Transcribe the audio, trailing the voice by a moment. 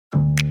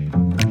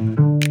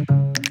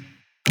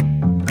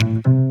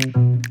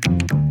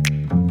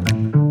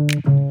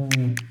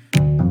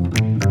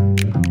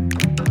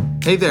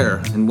Hey there,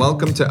 and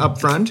welcome to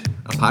Upfront,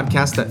 a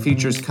podcast that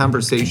features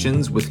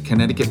conversations with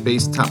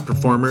Connecticut-based top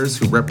performers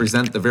who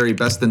represent the very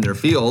best in their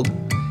field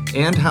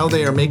and how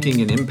they are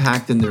making an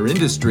impact in their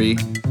industry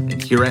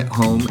and here at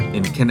home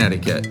in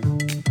Connecticut.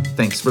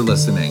 Thanks for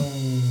listening.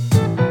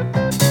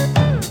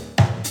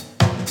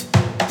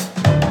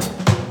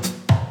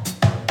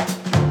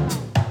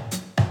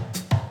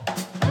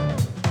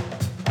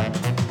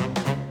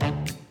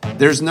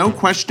 There's no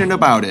question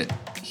about it.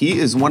 He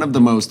is one of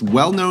the most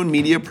well-known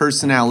media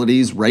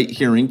personalities right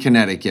here in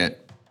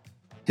Connecticut.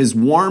 His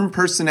warm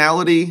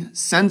personality,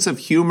 sense of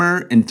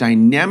humor, and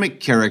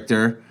dynamic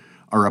character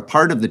are a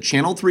part of the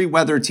Channel 3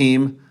 weather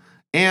team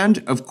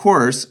and, of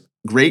course,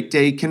 Great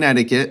Day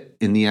Connecticut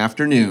in the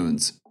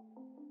afternoons.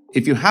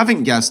 If you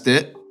haven't guessed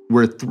it,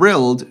 we're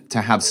thrilled to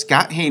have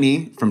Scott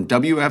Haney from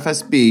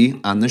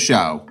WFSB on the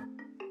show.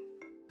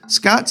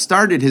 Scott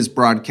started his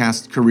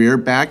broadcast career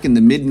back in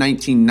the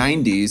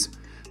mid-1990s,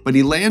 but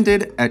he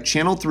landed at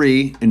Channel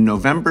 3 in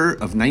November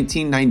of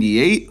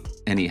 1998,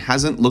 and he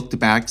hasn't looked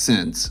back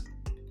since.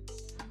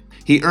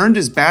 He earned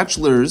his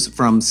bachelor's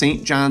from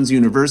St. John's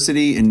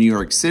University in New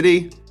York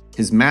City,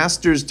 his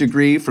master's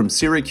degree from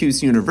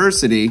Syracuse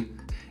University,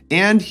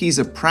 and he's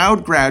a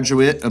proud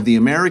graduate of the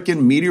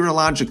American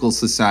Meteorological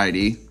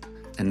Society,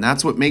 and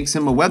that's what makes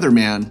him a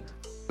weatherman,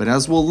 but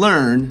as we'll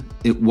learn,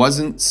 it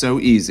wasn't so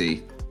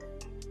easy.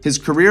 His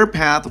career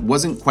path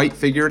wasn't quite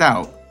figured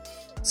out.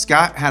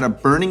 Scott had a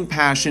burning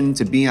passion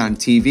to be on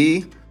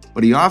TV,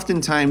 but he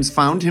oftentimes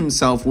found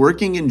himself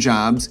working in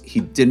jobs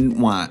he didn't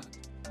want.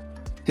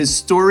 His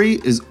story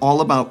is all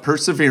about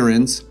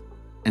perseverance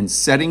and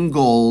setting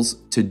goals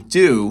to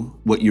do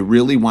what you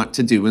really want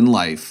to do in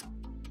life.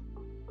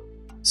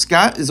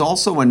 Scott is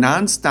also a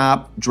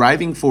nonstop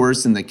driving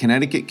force in the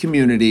Connecticut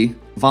community,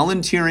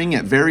 volunteering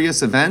at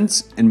various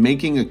events and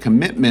making a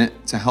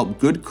commitment to help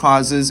good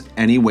causes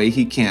any way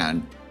he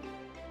can.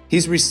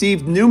 He's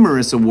received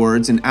numerous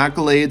awards and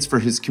accolades for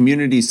his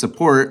community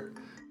support,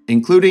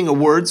 including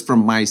awards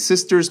from My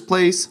Sister's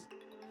Place,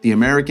 the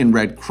American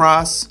Red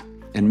Cross,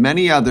 and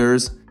many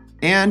others,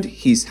 and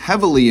he's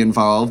heavily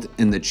involved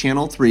in the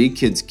Channel 3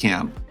 Kids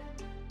Camp.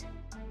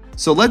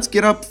 So let's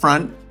get up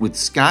front with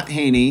Scott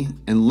Haney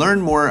and learn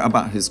more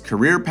about his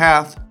career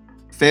path,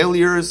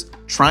 failures,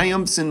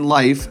 triumphs in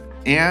life,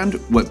 and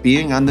what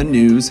being on the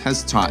news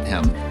has taught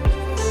him.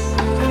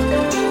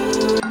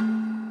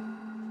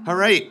 All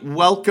right,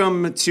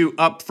 welcome to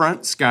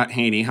Upfront, Scott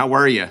Haney. How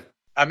are you?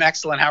 I'm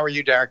excellent. How are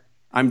you, Derek?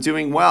 I'm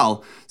doing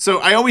well. So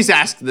I always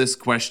ask this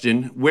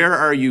question, where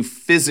are you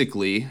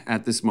physically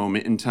at this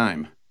moment in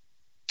time?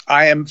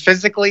 I am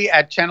physically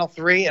at Channel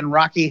 3 in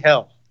Rocky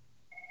Hill.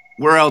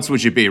 Where else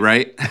would you be,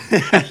 right?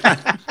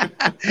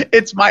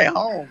 It's my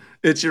home.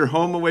 It's your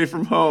home away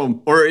from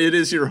home, or it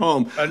is your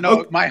home.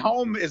 No, My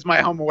home is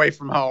my home away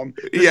from home.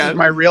 This is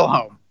my real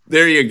home.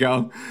 There you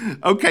go.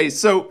 Okay,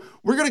 so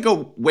we're going to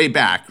go way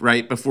back,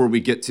 right, before we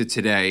get to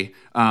today.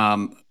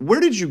 Where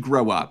did you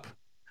grow up?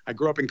 I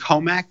grew up in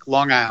Comac,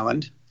 Long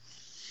Island,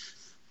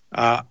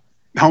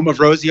 home of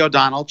Rosie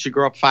O'Donnell. She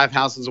grew up 5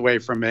 houses away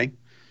from me.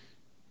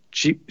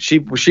 She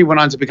went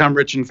on to become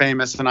rich and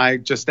famous, and I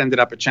just ended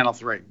up at Channel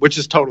 3, which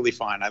is totally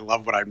fine. I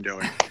love what I'm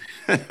doing.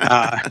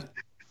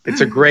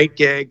 It's a great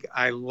gig.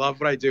 I love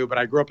what I do, but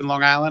I grew up in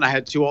Long Island. I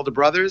had 2 older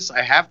brothers.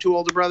 I have 2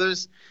 older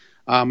brothers.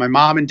 My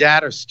mom and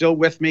dad are still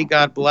with me.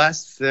 God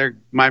bless.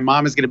 My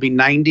mom is going to be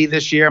 90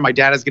 this year. My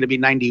dad is going to be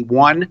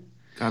 91.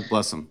 God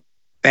bless them.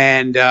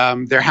 And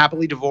they're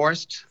happily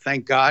divorced,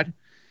 thank God.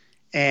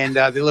 And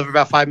they live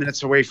about 5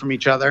 minutes away from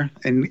each other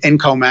in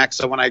Comac.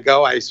 So when I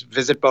go, I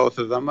visit both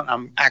of them.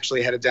 I'm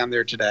actually headed down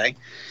there today.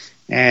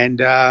 And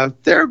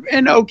they're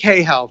in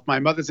okay health. My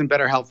mother's in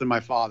better health than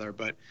my father.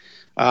 But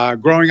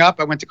growing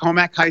up, I went to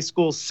Comac High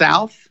School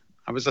South.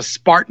 I was a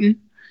Spartan.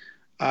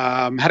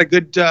 Had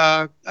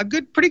a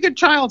pretty good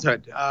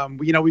childhood.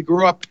 We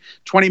grew up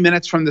 20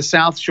 minutes from the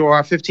South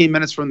Shore, 15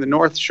 minutes from the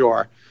North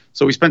Shore.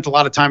 So we spent a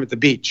lot of time at the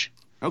beach.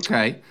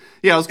 Okay.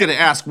 Yeah, I was going to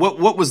ask,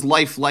 what was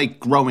life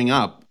like growing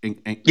up?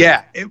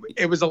 Yeah,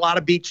 it was a lot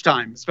of beach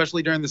time,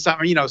 especially during the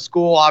summer.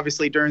 School,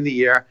 obviously, during the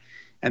year.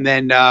 And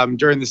then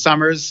during the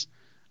summers,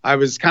 I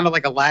was kind of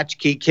like a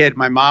latchkey kid.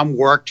 My mom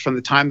worked from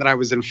the time that I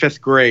was in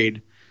 5th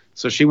grade.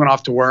 So she went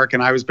off to work,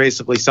 and I was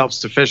basically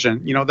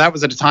self-sufficient. That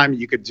was at a time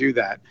you could do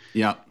that.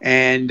 Yeah.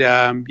 And,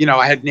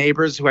 I had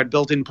neighbors who had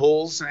built-in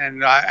pools,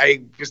 and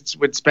I just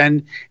would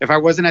spend, if I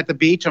wasn't at the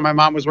beach and my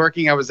mom was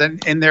working, I was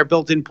in their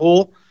built-in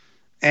pool.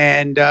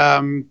 And,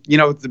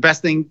 the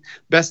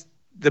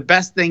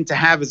best thing to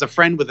have is a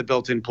friend with a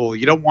built-in pool.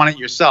 You don't want it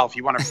yourself.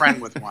 You want a friend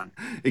with one.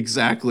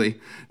 Exactly.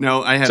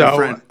 No, I had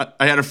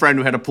a friend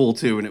who had a pool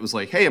too, and it was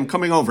like, hey, I'm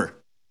coming over.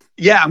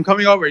 Yeah, I'm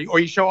coming over. Or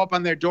you show up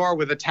on their door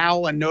with a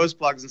towel and nose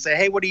plugs and say,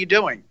 hey, what are you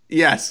doing?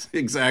 Yes,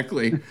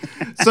 exactly.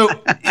 So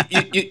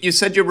you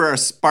said you were a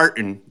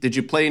Spartan. Did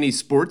you play any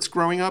sports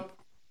growing up?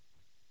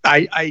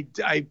 I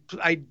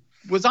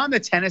was on the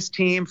tennis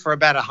team for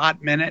about a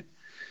hot minute.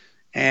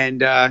 and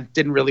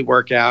didn't really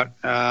work out.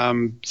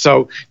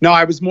 So, no,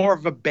 I was more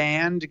of a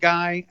band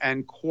guy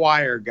and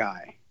choir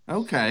guy.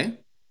 Okay.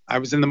 I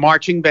was in the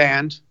marching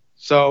band.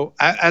 So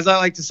as I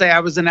like to say,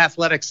 I was an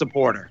athletic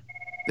supporter.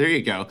 There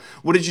you go.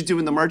 What did you do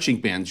in the marching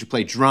band? Did you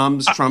play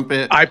drums,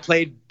 trumpet? I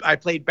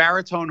played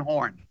baritone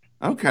horn.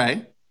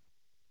 Okay.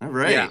 All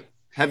right. Yeah.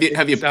 Have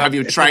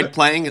you tried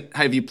playing?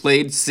 Have you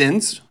played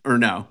since or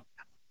no?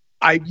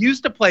 I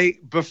used to play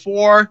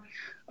before.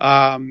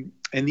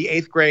 In the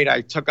 8th grade, in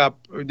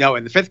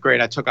the 5th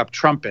grade, I took up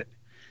trumpet.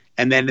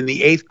 And then in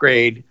the 8th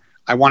grade,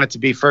 I wanted to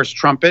be first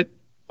trumpet,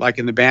 like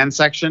in the band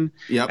section.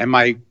 Yep. And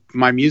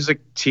my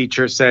music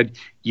teacher said,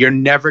 "You're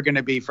never going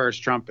to be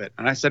first trumpet."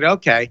 And I said,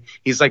 "Okay."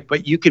 He's like,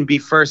 "But you can be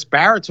first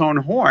baritone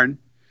horn."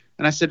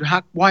 And I said,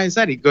 "Why is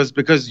that?" He goes,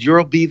 "Because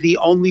you'll be the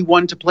only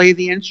one to play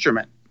the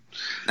instrument."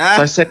 So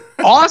I said,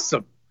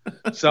 "Awesome."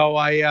 So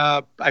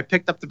I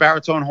picked up the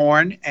baritone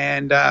horn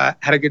and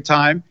had a good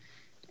time.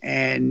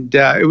 And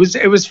it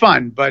was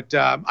fun. But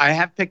I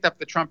have picked up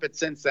the trumpet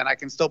since then. I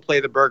can still play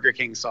the Burger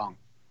King song.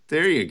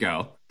 There you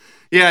go.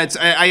 Yeah,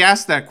 I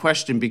asked that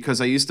question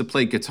because I used to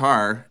play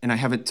guitar and I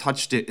haven't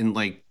touched it in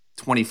like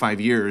 25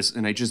 years,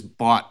 and I just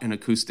bought an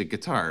acoustic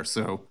guitar.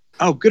 So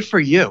Oh, good for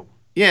you.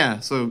 yeah,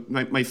 so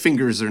my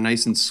fingers are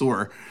nice and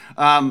sore.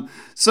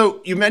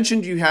 So you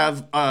mentioned you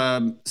have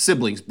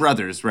siblings,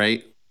 brothers,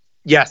 right?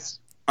 Yes.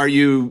 Are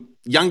you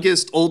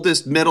youngest,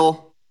 oldest,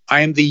 middle?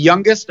 I am the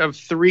youngest of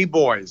 3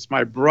 boys.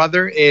 My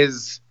brother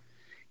is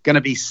going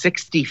to be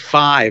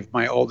 65,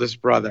 my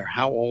oldest brother.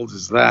 How old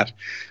is that?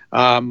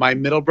 My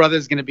middle brother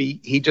is going to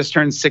he just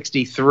turned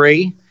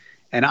 63,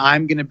 and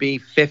I'm going to be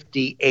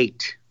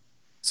 58.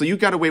 So you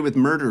got away with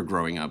murder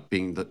growing up,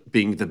 being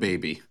the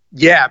baby.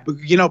 Yeah, but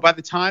by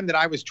the time that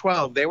I was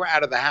 12, they were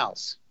out of the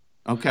house.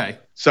 Okay.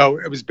 So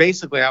it was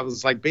I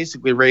was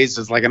basically raised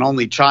as like an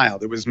only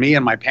child. It was me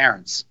and my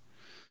parents.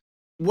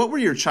 What were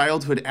your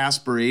childhood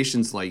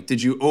aspirations like?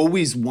 Did you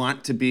always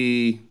want to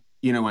be,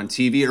 on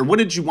TV, or what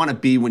did you want to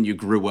be when you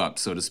grew up,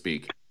 so to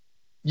speak?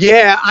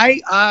 Yeah,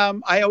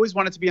 I always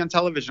wanted to be on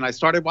television. I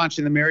started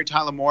watching the Mary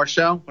Tyler Moore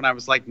Show when I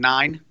was like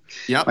 9.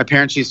 Yep. My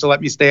parents used to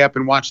let me stay up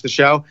and watch the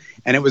show,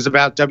 and it was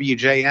about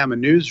WJM, a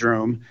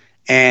newsroom,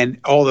 and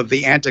all of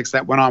the antics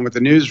that went on with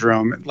the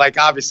newsroom. Like,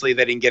 obviously,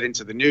 they didn't get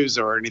into the news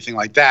or anything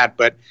like that,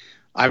 but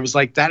I was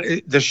like,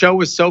 the show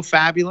was so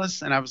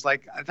fabulous, and I was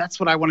like, that's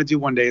what I want to do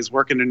one day, is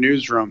work in a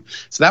newsroom.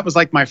 So that was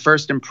like my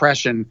first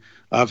impression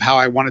of how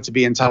I wanted to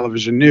be in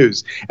television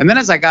news. And then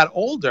as I got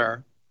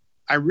older,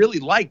 I really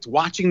liked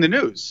watching the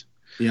news.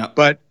 Yeah.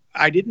 But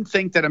I didn't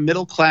think that a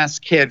middle-class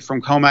kid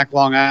from Comac,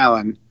 Long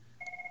Island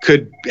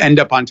could end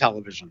up on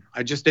television.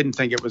 I just didn't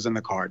think it was in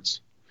the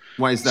cards.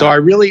 Why is that? So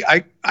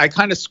I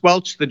kind of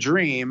squelched the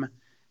dream,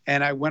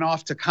 and I went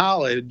off to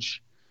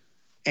college,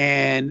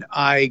 and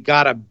I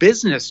got a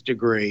business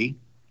degree.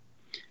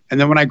 And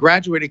then when I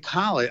graduated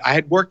college, I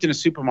had worked in a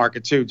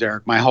supermarket too,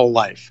 Derek, my whole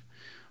life.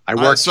 I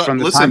worked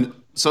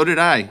so did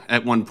I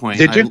at one point.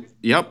 Did you?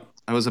 Yep.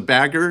 I was a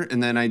bagger,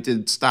 and then I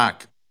did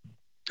stock.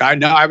 I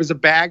know. I was a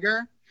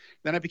bagger.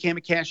 Then I became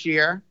a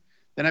cashier.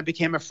 Then I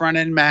became a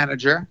front-end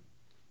manager.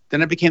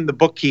 Then I became the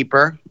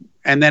bookkeeper.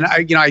 And then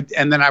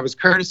I was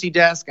courtesy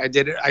desk. I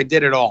did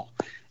it all.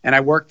 And I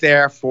worked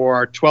there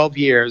for 12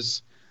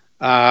 years.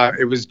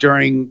 It was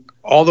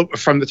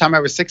from the time I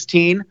was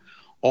 16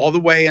 all the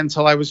way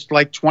until I was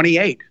like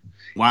 28.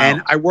 Wow.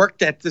 And I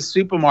worked at the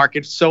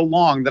supermarket so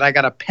long that I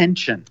got a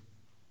pension.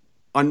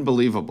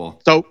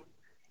 Unbelievable. So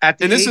at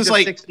the and this age is of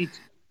like 62,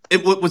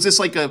 was this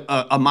like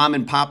a mom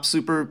and pop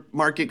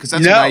supermarket? Because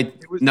that's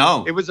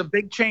no, it was a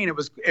big chain.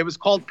 It was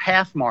called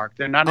Pathmark.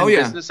 They're not in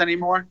business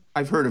anymore.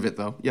 I've heard of it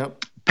though.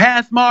 Yep.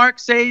 Pathmark,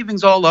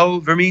 savings all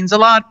over means a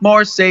lot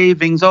more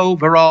savings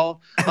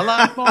overall. A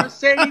lot more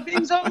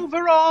savings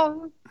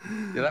overall.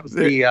 Yeah, that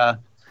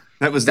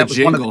was the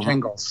jingle. One of the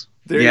jingles.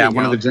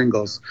 One of the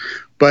jingles.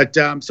 But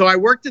so I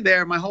worked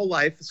there my whole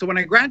life. So when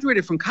I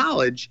graduated from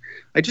college,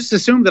 I just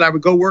assumed that I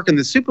would go work in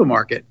the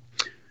supermarket.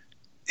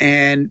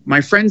 And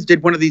my friends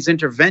did one of these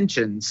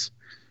interventions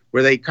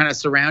where they kind of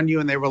surround you,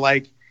 and they were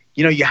like,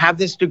 you have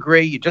this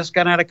degree, you just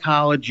got out of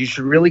college, you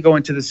should really go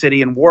into the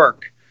city and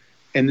work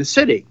in the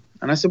city.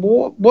 And I said,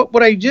 well, what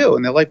would I do?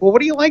 And they're like, well,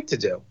 what do you like to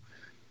do?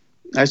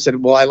 I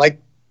said, well, I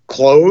like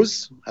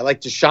clothes. I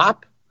like to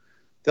shop.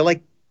 They're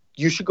like,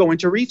 you should go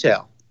into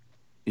retail.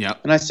 Yeah.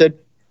 And I said,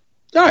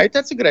 all right,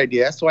 that's a good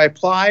idea. So I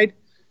applied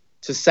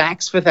to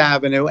Saks Fifth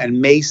Avenue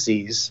and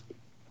Macy's.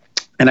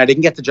 And I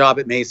didn't get the job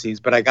at Macy's,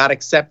 but I got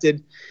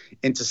accepted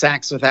into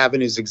Saks Fifth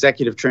Avenue's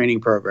executive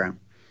training program.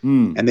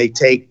 And they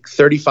take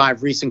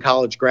 35 recent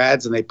college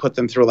grads and they put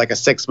them through like a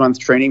 6-month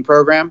training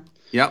program.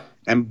 Yep.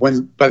 And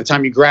by the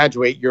time you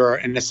graduate, you're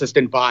an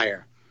assistant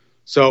buyer.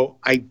 So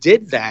I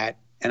did that,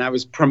 and I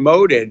was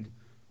promoted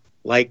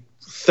like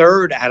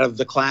 3rd out of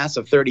the class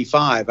of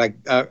 35. And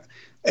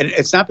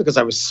it's not because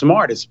I was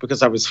smart; it's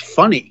because I was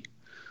funny,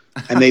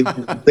 and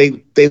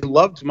they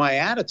loved my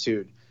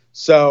attitude.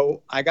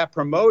 So I got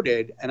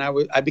promoted, and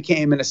I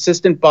became an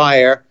assistant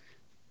buyer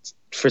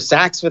for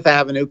Saks Fifth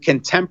Avenue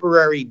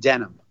Contemporary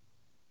Denim.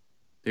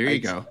 There you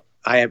go.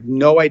 I have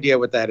no idea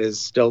what that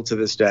is still to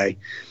this day.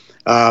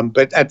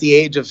 But at the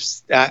age of,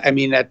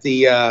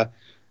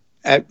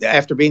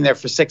 after being there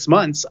for 6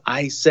 months,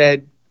 I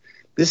said,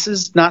 this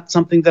is not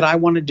something that I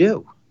want to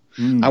do.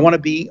 I want to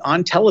be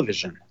on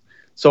television.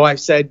 So I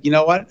said, you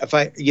know what? If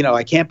I,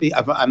 I can't be,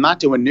 I'm not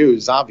doing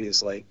news,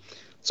 obviously.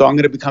 So I'm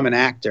going to become an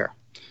actor.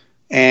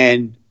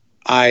 And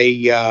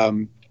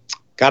I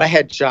got a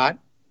headshot.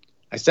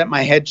 I sent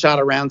my headshot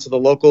around to the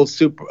local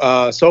soap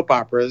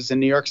operas in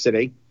New York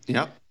City.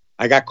 Yep.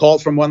 I got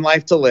called from One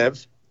Life to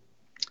Live.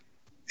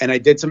 And I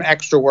did some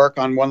extra work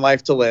on One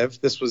Life to Live.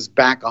 This was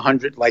back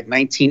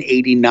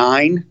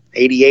 1989,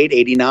 88,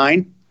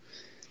 89.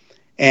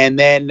 And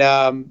then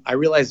I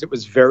realized it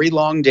was very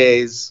long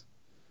days,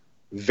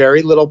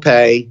 very little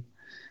pay,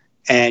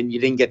 and you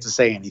didn't get to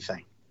say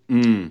anything.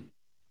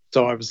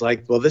 So I was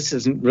like, well, this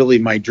isn't really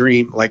my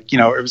dream. Like,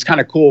 it was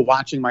kind of cool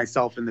watching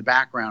myself in the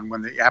background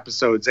when the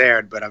episodes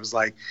aired, but I was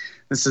like,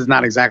 this is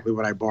not exactly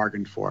what I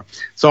bargained for.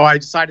 So I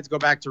decided to go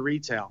back to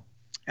retail,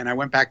 and I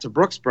went back to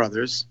Brooks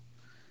Brothers,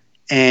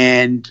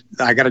 and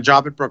I got a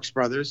job at Brooks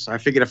Brothers. I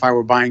figured if I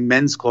were buying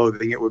men's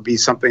clothing, it would be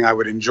something I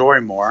would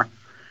enjoy more.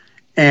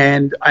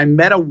 And I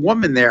met a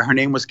woman there. Her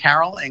name was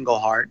Carol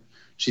Engelhart.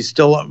 She's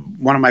still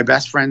one of my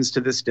best friends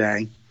to this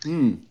day.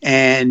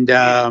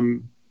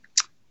 And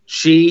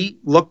she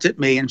looked at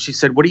me and she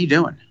said, "What are you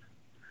doing?"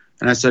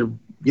 And I said,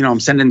 "I'm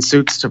sending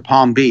suits to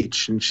Palm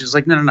Beach." And she's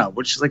like, no.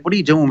 She's like, "What are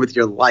you doing with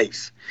your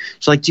life?"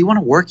 She's like, "Do you want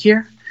to work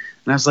here?"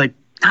 And I was like,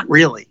 "Not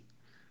really."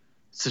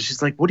 So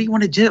she's like, "What do you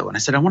want to do?" And I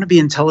said, "I want to be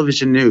in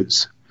television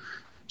news."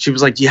 She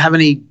was like, "Do you have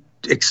any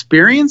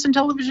experience in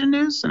television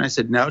news?" And I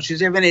said, "No." She said,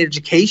 "Do you have any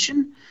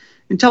education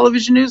in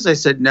television news?" I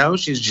said, "No."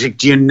 She's like,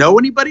 "Do you know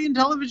anybody in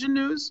television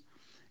news?"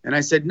 And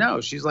I said, "No."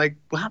 She's like,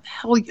 "Well, how the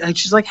hell?"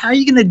 She's like, "How are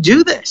you going to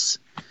do this?"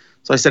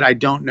 So I said, "I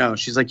don't know."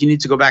 She's like, "You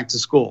need to go back to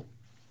school."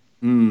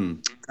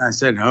 I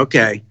said,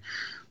 "Okay."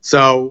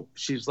 So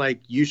she's like,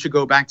 "You should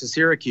go back to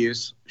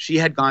Syracuse." She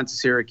had gone to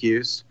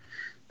Syracuse.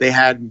 They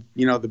had,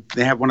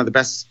 they have one of the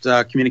best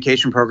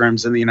communication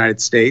programs in the United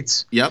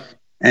States. Yep.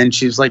 And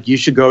she's like, "You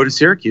should go to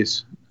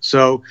Syracuse."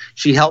 So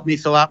she helped me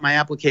fill out my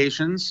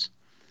applications.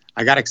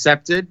 I got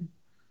accepted.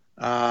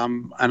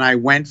 And I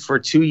went for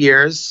 2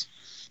 years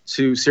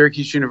to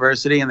Syracuse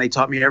University, and they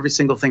taught me every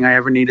single thing I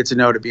ever needed to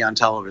know to be on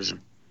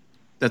television.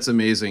 That's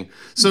amazing.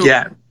 So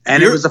yeah,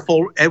 and it was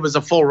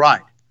a full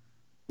ride.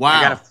 Wow.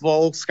 I got a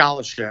full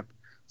scholarship,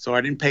 so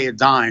I didn't pay a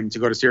dime to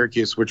go to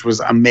Syracuse, which was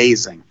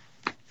amazing.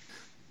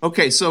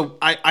 Okay, so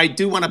I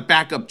do want to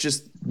back up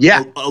just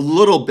a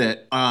little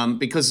bit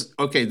because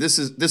this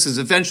is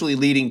eventually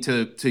leading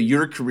to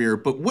your career.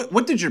 But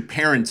what did your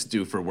parents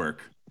do for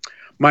work?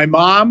 My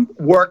mom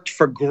worked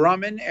for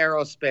Grumman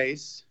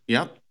Aerospace.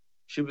 Yep.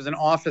 She was an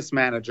office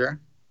manager,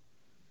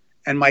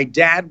 and my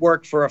dad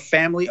worked for a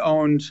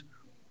family-owned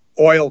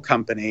oil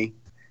company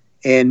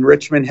in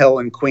Richmond Hill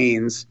in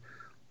Queens.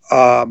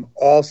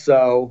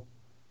 Also,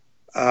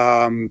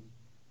 an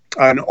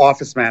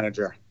office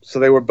manager. So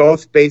they were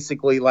both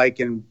basically like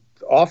in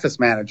office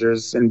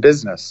managers in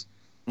business.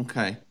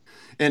 Okay.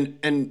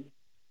 And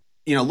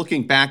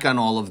looking back on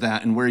all of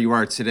that and where you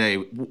are today,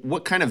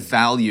 what kind of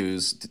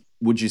values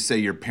would you say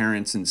your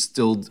parents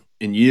instilled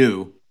in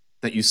you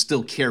that you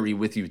still carry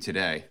with you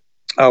today?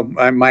 Oh,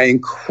 my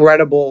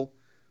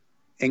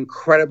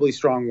incredibly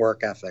strong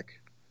work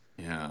ethic.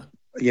 Yeah.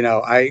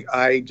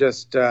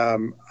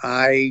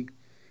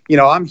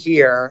 I'm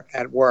here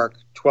at work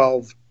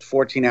 12,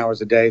 14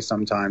 hours a day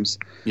sometimes.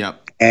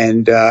 Yep.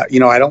 And,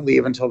 I don't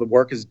leave until the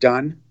work is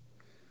done.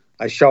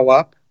 I show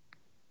up.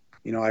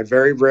 I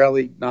very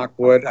rarely, knock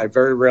wood, I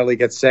very rarely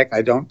get sick.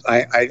 I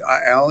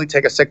only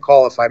take a sick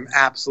call if I'm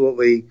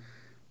absolutely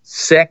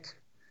sick.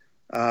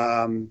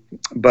 No,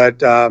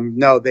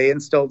 they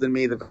instilled in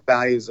me the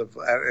values of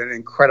an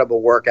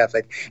incredible work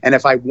ethic. And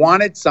if I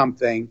wanted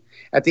something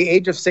at the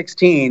age of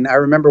 16, I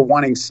remember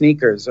wanting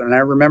sneakers, and I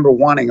remember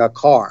wanting a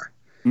car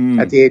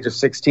at the age of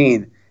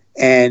 16.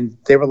 And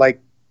they were like,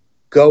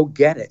 "Go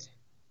get it,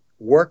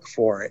 work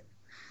for it,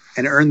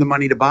 and earn the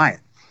money to buy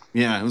it."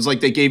 Yeah, it was like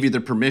they gave you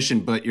the permission,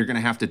 but you're going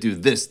to have to do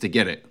this to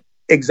get it.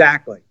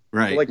 Exactly.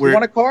 Right. Like, you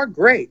want a car?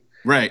 Great.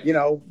 Right.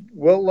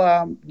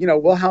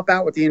 We'll help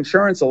out with the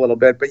insurance a little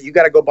bit, but you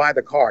got to go buy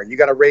the car. You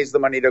got to raise the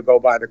money to go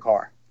buy the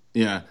car.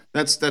 Yeah,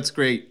 that's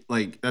great.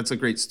 Like, that's a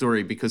great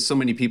story because so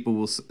many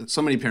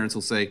parents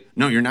will say,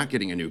 "No, you're not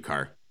getting a new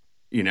car."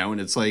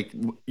 And it's like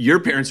your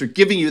parents are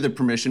giving you the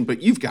permission,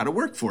 but you've got to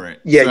work for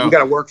it. Yeah, you got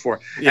to work for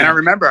it. Yeah. And I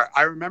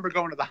remember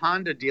going to the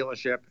Honda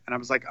dealership, and I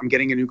was like, "I'm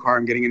getting a new car.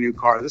 I'm getting a new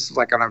car." This is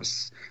like when I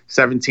was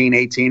 17,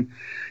 18.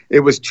 It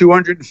was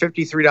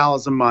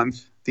 $253 a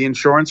month. The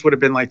insurance would have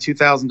been like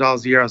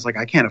 $2,000 a year. I was like,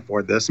 "I can't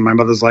afford this." And my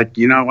mother's like,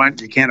 "You know what?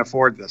 You can't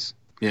afford this."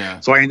 Yeah.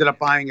 So I ended up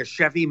buying a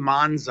Chevy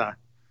Monza.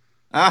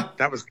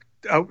 That was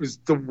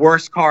the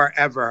worst car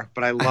ever,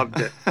 but I loved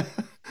it.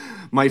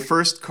 My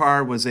first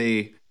car was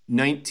a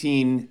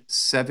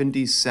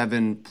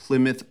 1977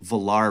 Plymouth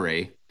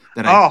Volare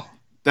that I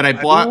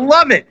bought. I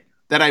love it.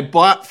 That I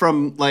bought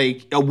from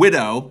like a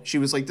widow. She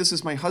was like, "This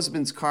is my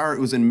husband's car." It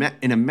was in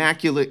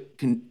immaculate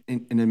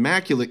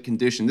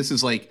condition. This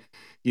is like,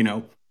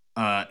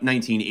 late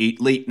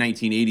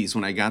 1980s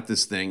when I got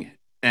this thing,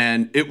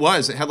 and it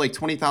had like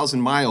 20,000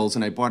 miles,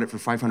 and I bought it for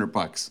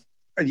 $500.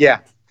 Yeah.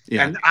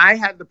 Yeah. And I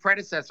had the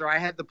predecessor. I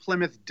had the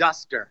Plymouth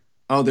Duster.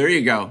 Oh, there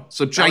you go.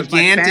 So That was my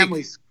gigantic.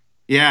 family's.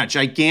 Yeah,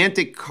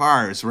 gigantic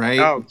cars, right?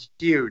 Oh,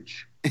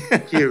 huge.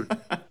 Huge.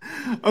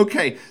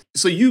 Okay,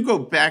 so you go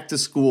back to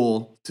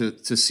school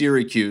to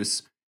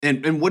Syracuse,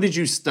 and what did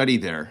you study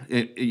there?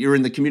 You're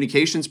in the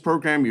communications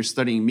program. You're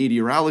studying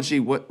meteorology.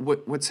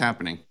 What's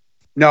happening?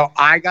 No,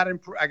 I got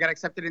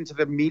accepted into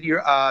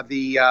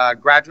the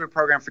graduate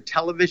program for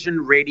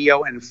television,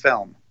 radio, and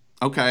film.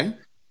 Okay.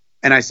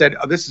 And I said,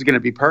 "Oh, this is going to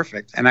be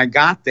perfect." And I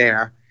got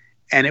there,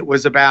 and it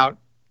was about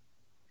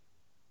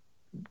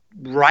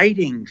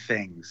writing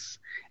things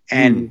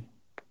and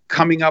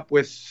coming up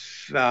with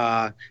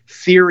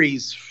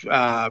theories.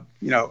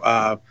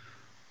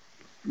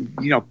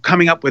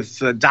 Coming up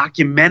with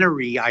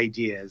documentary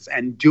ideas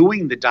and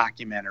doing the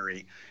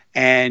documentary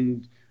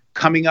and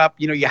coming up.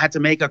 You had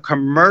to make a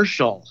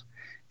commercial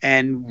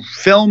and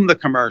film the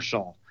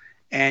commercial,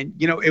 and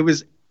it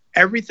was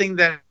everything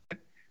that.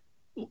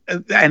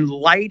 And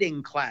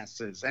lighting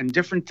classes and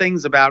different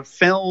things about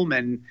film,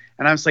 and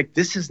I was like,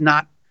 this is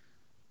not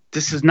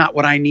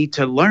what I need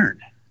to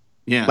learn.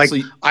 Yeah, like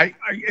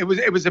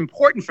it was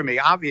important for me,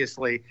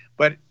 obviously,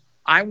 but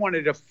I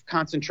wanted a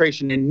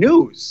concentration in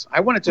news. I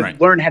wanted to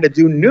learn how to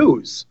do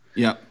news.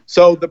 Yeah.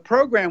 So the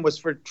program was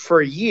for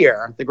a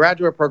year. The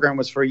graduate program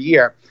was for a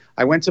year.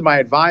 I went to my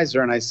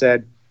advisor and I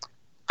said,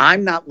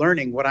 I'm not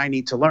learning what I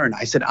need to learn.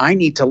 I said, I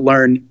need to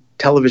learn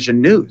television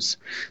news.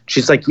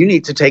 She's like, you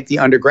need to take the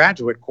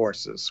undergraduate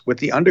courses with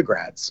the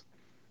undergrads.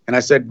 And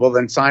I said, well,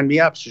 then sign me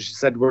up. So she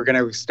said, we're going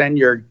to extend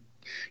your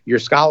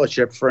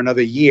scholarship for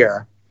another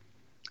year.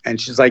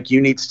 And she's like,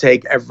 you need to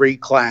take every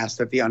class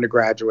that the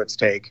undergraduates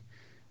take.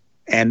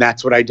 And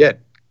that's what I did.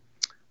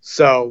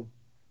 So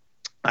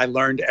I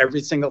learned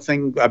every single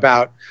thing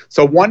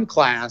so one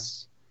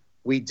class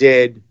we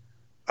did,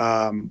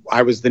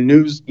 I was the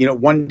news,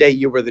 one day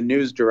you were the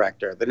news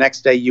director. The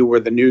next day you were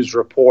the news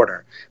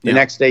reporter. The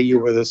next day you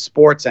were the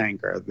sports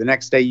anchor. The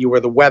next day you were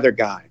the weather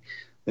guy.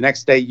 The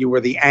next day you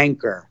were the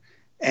anchor.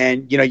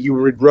 And, you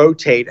would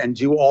rotate and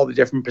do all the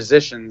different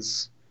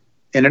positions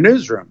in a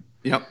newsroom.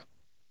 Yep.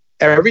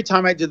 Every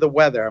time I did the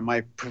weather,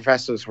 my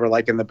professors were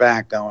like in the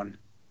back going,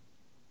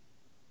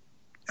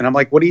 and I'm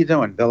like, what are you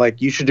doing? They're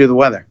like, you should do the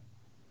weather.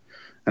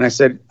 And I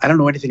said, I don't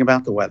know anything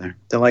about the weather.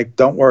 They're like,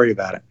 don't worry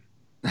about it.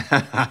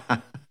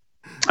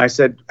 I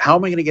said, how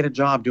am I going to get a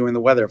job doing the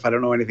weather if I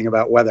don't know anything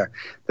about weather?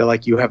 They're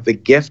like, you have the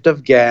gift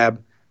of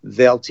gab.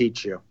 They'll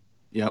teach you.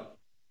 Yep.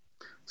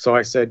 So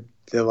I said,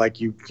 they're like,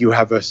 you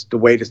have the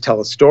way to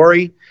tell a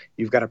story.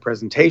 You've got a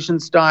presentation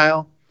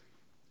style.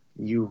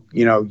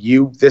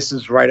 This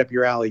is right up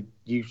your alley.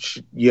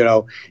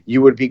 You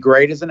would be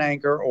great as an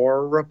anchor or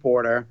a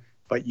reporter,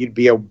 but you'd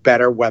be a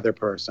better weather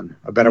person,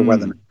 a better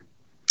weatherman.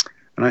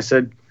 And I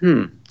said,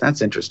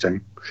 that's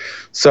interesting.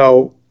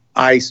 So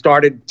I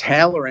started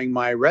tailoring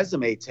my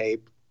resume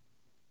tape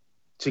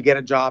to get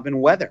a job in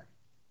weather.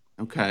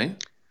 Okay.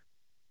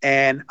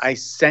 And I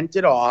sent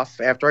it off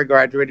after I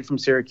graduated from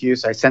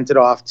Syracuse. I sent it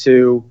off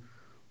to,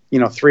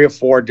 3 or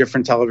 4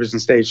 different television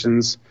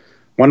stations.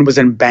 One was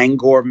in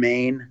Bangor,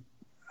 Maine.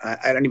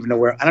 I don't even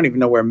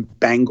know where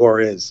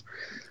Bangor is.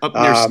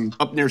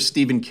 Up near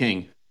Stephen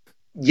King.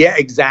 Yeah,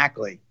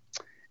 exactly.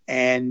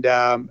 And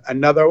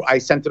I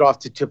sent it off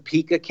to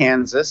Topeka,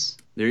 Kansas.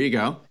 There you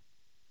go.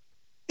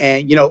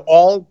 And,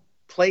 all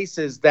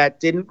places that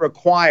didn't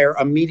require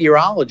a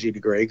meteorology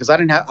degree, because I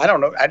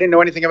didn't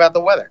know anything about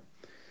the weather.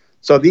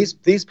 So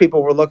these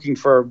people were looking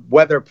for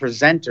weather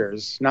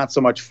presenters, not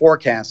so much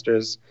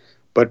forecasters,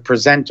 but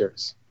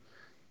presenters.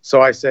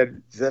 So I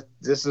said,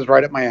 this is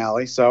right up my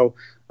alley. So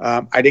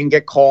I didn't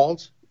get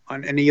called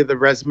on any of the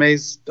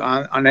resumes,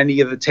 on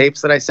any of the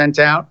tapes that I sent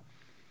out.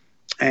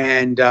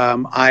 And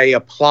I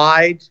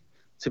applied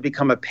to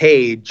become a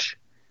page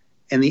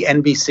in the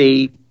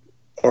NBC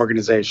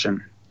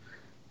organization,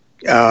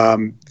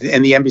 in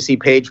the NBC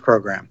page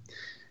program.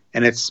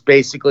 And it's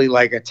basically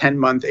like a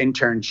 10-month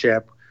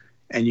internship,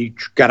 and you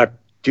got to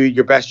do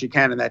your best you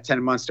can in that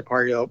 10 months to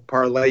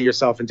parlay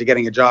yourself into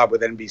getting a job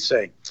with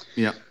NBC.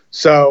 Yeah.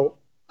 So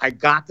I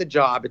got the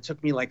job. It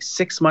took me like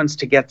 6 months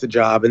to get the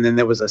job, and then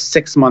there was a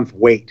 6-month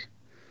wait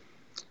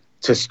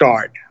to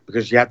start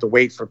because you have to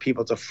wait for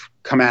people to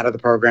come out of the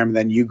program, and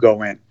then you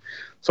go in.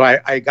 So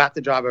I got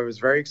the job. I was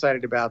very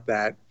excited about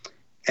that.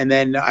 And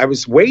then I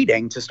was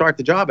waiting to start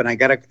the job, and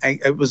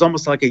it was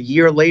almost like a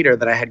year later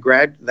that I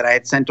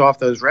had sent off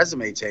those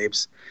resume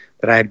tapes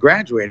that I had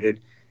graduated,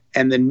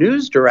 and the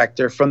news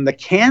director from the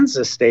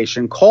Kansas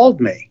station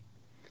called me.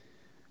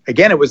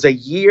 Again, it was a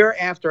year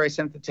after I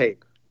sent the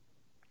tape.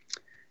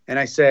 And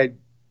I said,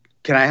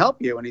 can I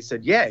help you? And he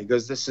said, yeah. He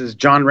goes, this is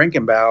John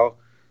Rinkenbaugh,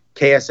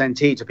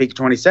 KSNT, Topeka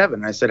 27.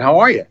 And I said, how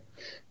are you?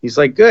 He's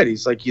like, good.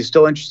 He's like, you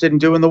still interested in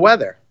doing the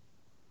weather?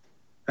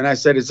 And I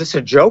said, is this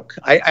a joke?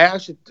 I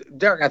actually,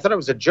 Derek, I thought it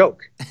was a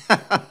joke.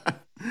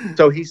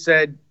 So he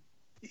said,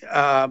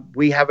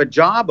 we have a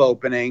job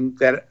opening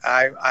that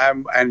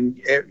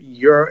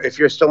if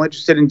you're still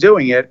interested in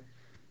doing it,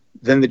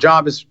 then the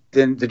job is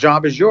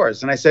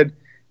yours. And I said,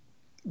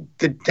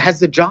 has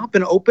the job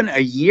been open a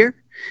year?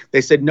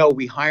 They said, no,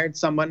 we hired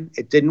someone.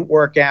 It didn't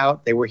work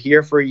out. They were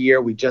here for a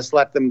year. We just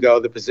let them go.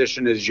 The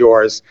position is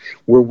yours.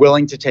 We're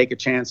willing to take a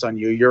chance on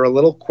you. You're a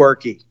little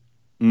quirky.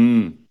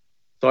 Mm.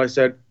 So I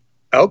said,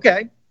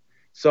 okay.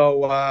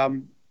 So,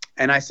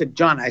 and I said,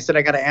 John, I said,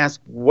 I got to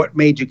ask, what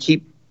made you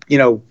keep,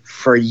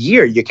 for a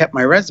year, you kept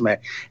my resume.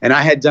 And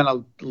I had done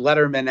a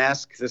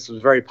Letterman-esque, this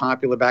was very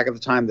popular back at the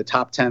time, the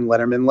top 10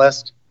 Letterman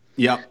list.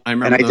 Yeah, I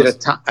remember And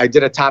those. I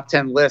did a top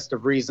 10 list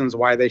of reasons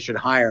why they should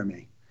hire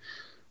me.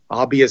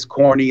 I'll be as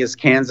corny as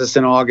Kansas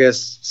in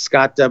August.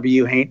 Scott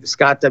W.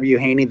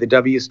 Haney, the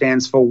W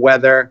stands for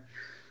weather.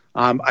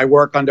 I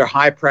work under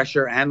high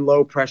pressure and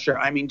low pressure.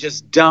 I mean,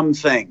 just dumb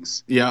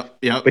things. Yeah.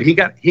 But he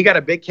got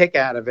a big kick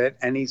out of it.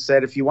 And he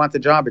said, if you want the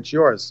job, it's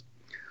yours.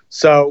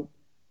 So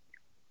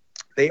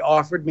they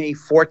offered me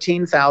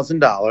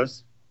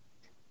 $14,000.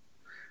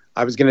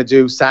 I was going to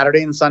do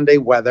Saturday and Sunday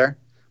weather,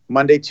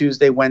 Monday,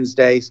 Tuesday,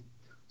 Wednesday,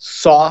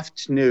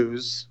 soft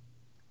news.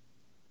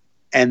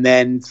 And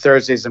then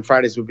Thursdays and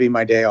Fridays would be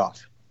my day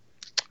off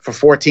for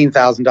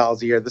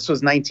 $14,000 a year. This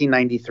was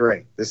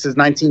 1993. This is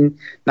not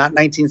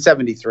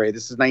 1973.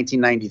 This is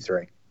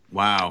 1993.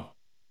 Wow.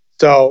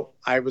 So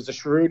I was a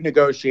shrewd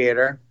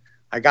negotiator.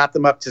 I got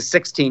them up to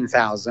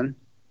 16,000.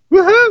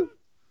 Woohoo!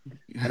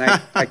 And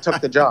I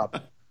took the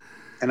job.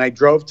 And I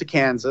drove to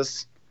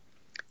Kansas.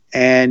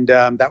 And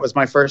that was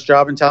my first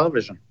job in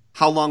television.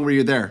 How long were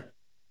you there?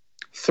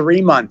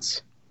 3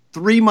 months.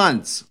 3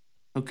 months.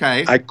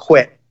 Okay. I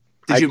quit.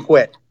 Quit. You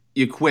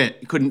quit.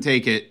 You couldn't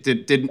take it.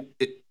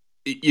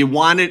 You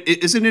wanted,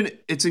 isn't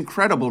it? It's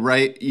incredible,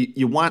 right?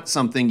 You want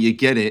something, you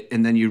get it,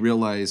 and then you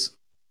realize,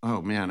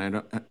 oh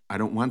man, I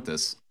don't want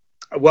this.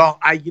 Well,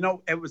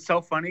 it was so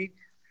funny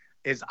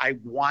is I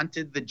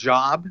wanted the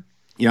job.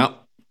 Yep.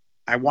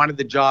 I wanted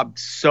the job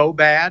so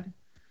bad.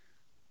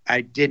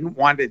 I didn't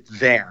want it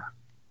there.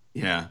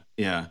 Yeah.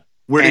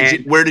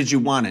 Where did you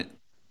want it?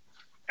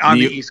 On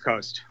the East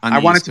Coast. I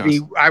want it to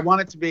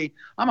be,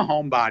 I'm a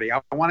homebody.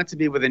 I want it to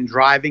be within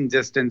driving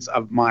distance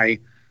of my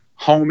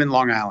home in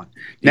Long Island.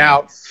 Yeah.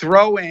 Now,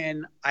 throw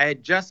in, I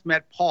had just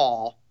met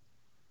Paul,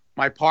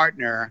 my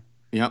partner.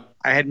 Yep.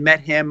 I had met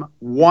him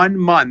 1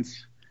 month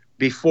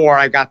before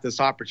I got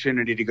this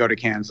opportunity to go to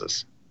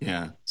Kansas.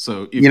 Yeah.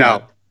 So,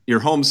 you're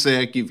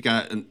homesick. You've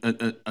got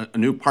a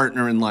new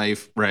partner in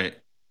life. Right.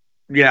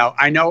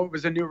 I know it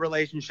was a new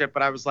relationship,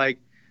 but I was like,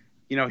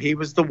 he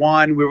was the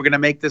one. We were going to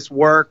make this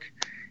work.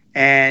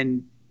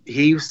 And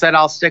he said,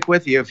 I'll stick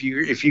with you.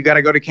 If you got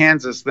to go to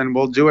Kansas, then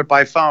we'll do it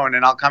by phone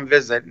and I'll come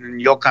visit and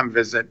you'll come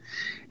visit.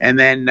 And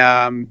then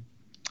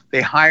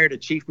they hired a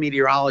chief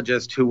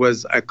meteorologist who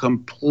was a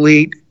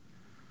complete,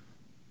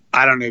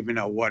 I don't even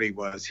know what he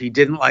was. He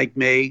didn't like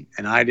me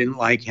and I didn't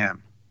like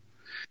him.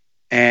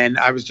 And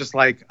I was just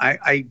like,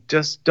 I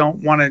just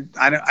don't want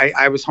to,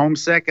 I was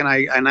homesick and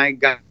I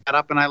got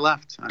up and I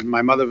left. And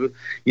my mother,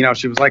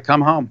 she was like,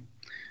 come home.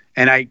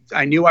 And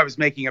I knew I was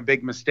making a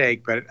big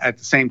mistake, but at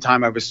the same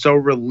time, I was so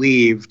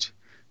relieved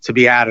to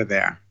be out of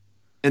there.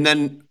 And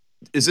then,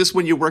 is this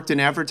when you worked in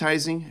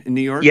advertising in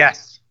New York?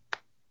 Yes.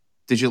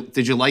 Did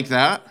you like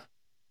that?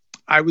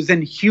 I was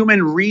in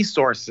human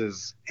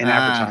resources in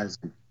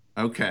advertising.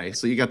 Okay,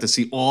 so you got to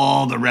see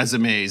all the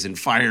resumes and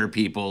fire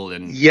people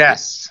and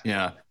yes,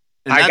 yeah.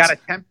 And I got a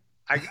temp.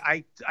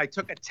 I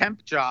took a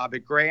temp job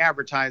at Gray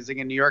Advertising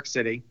in New York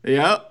City.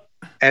 Yeah.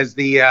 As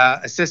the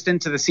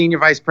assistant to the senior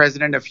vice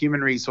president of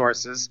human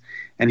resources.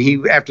 And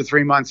after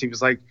 3 months, he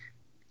was like,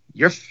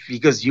 he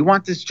goes, you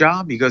want this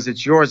job? He goes,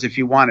 it's yours if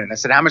you want it. I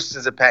said, how much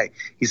does it pay?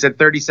 He said,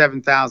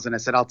 $37,000. I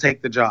said, I'll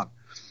take the job.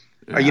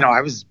 Yeah.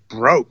 I was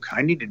broke.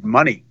 I needed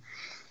money.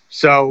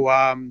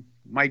 So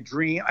my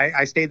dream,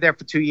 I stayed there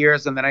for 2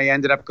 years and then I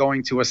ended up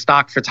going to a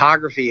stock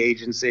photography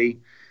agency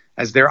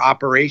as their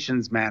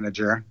operations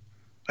manager.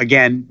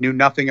 Again, knew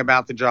nothing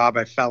about the job.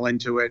 I fell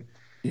into it.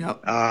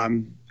 Yep.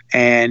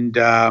 And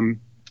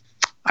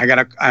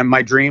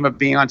my dream of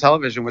being on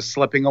television was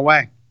slipping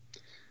away.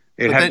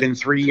 It had been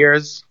 3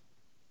 years.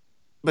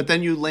 But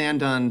then you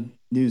land on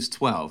News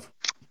 12,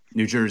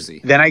 New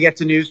Jersey. Then I get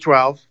to News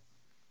 12.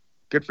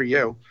 Good for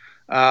you.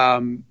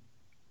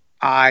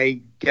 I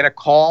get a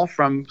call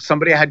from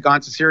somebody I had gone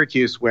to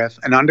Syracuse with,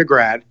 an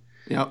undergrad.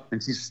 Yep.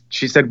 And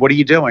she said, what are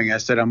you doing? I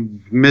said,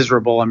 I'm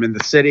miserable. I'm in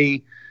the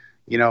city.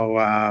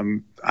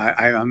 I'm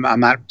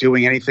not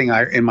doing anything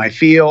in my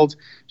field.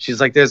 She's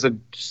like, there's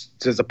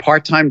a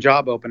part-time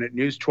job open at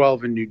News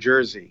 12 in New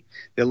Jersey.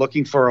 They're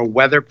looking for a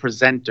weather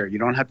presenter. You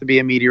don't have to be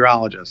a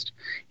meteorologist.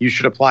 You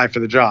should apply for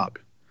the job.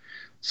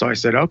 So I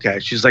said, okay.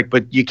 She's like,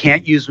 but you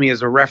can't use me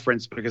as a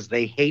reference because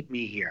they hate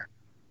me here.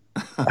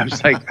 I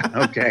was like,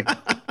 okay.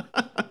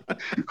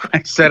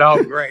 I said,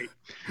 oh, great.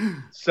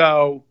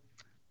 So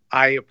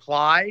I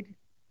applied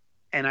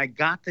and I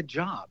got the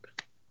job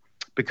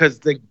because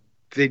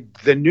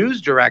the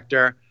news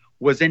director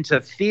was into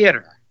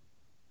theater.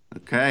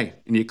 Okay.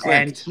 And you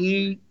clicked.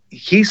 And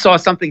he saw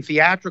something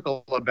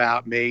theatrical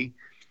about me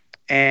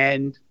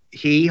and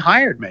he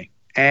hired me.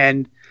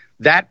 And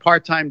that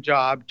part-time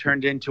job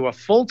turned into a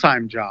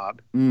full-time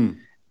job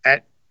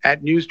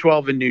at News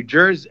 12 in New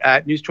Jersey,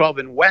 at News 12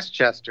 in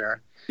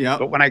Westchester. Yeah.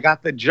 But when I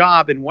got the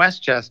job in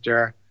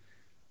Westchester,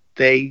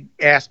 they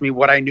asked me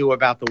what I knew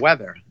about the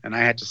weather, and I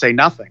had to say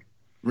nothing.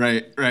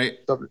 Right. Right.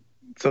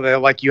 So they're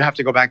like, you have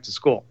to go back to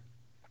school.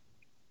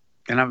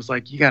 And I was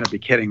like, you got to be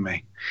kidding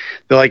me.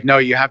 They're like, no,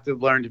 you have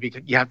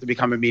to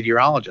become a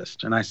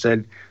meteorologist. And I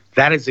said,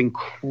 that is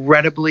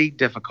incredibly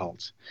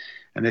difficult.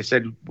 And they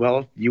said,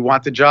 well, you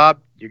want the job,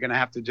 you're going to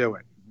have to do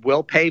it.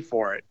 We'll pay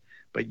for it,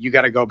 but you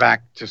got to go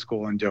back to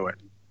school and do it.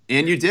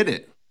 And you did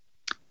it.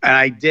 And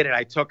I did it.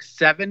 I took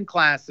 7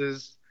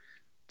 classes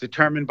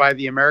determined by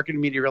the American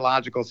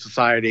Meteorological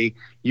Society.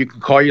 You can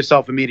call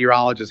yourself a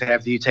meteorologist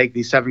after you take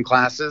these 7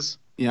 classes.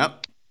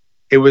 Yep.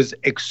 It was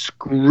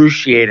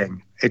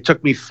excruciating. It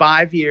took me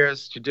 5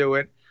 years to do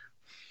it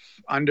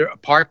under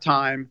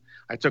part-time.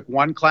 I took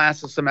 1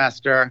 class a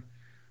semester.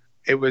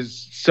 It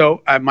was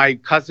so, my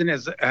cousin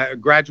is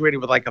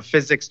graduated with like a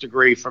physics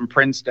degree from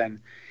Princeton.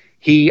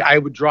 I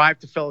would drive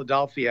to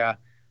Philadelphia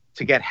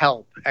to get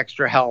help,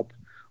 extra help.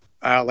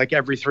 Like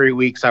every 3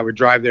 weeks, I would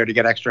drive there to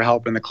get extra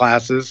help in the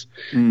classes.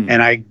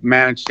 And I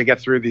managed to get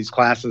through these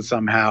classes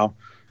somehow.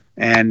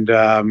 And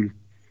then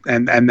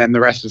the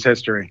rest is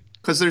history.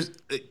 Because there's,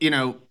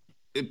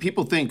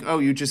 people think, oh,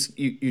 you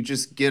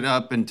just get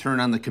up and turn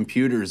on the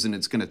computers and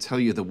it's going to tell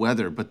you the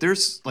weather. But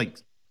there's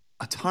like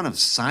a ton of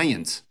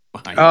science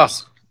behind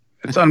this.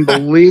 It's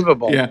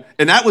unbelievable. Yeah.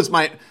 And that was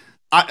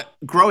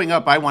growing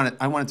up, I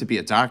wanted to be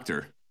a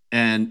doctor.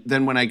 And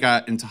then when I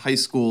got into high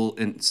school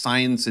in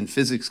science and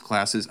physics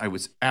classes, I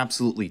was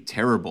absolutely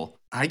terrible.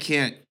 I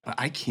can't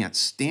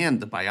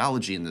stand the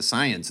biology and the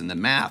science and the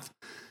math.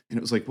 And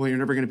it was like, well, you're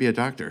never going to be a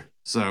doctor.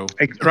 So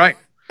right.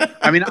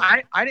 I mean,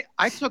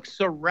 I took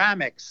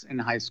ceramics in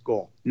high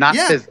school, not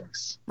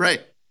physics.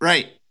 Right.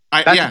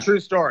 That's a true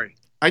story.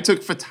 I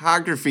took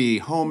photography,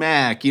 home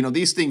ec,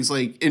 these things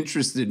like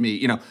interested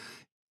me,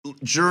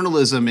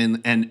 journalism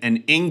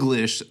and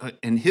English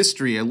and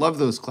history. I love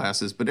those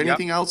classes, but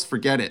anything else,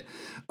 forget it.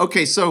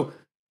 Okay, so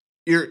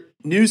you're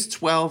News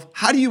 12.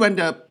 How do you end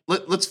up?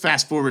 Let's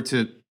fast forward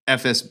to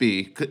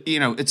FSB.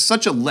 It's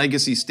such a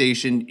legacy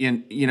station,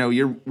 and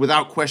you're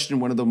without question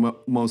one of the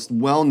most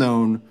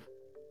well-known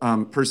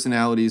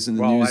personalities in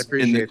the news. I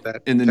appreciate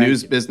that. In the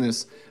news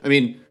business. I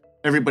mean,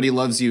 everybody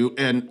loves you.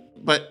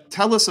 But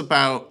tell us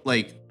about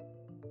like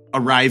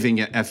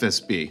arriving at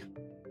FSB.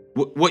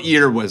 What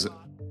year was it?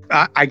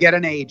 I get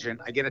an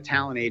agent. I get a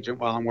talent agent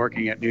while I'm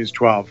working at News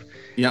 12.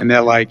 Yep. And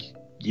they're like,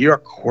 you're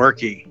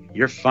quirky.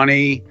 You're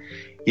funny.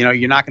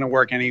 You're not going to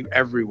work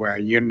everywhere.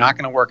 You're not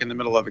going to work in the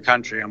middle of the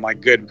country. I'm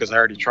like, good, because I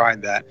already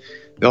tried that.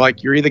 They're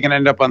like, you're either going to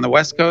end up on the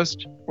West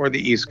Coast or the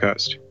East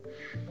Coast.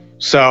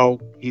 So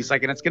he's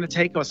like, and it's going to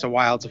take us a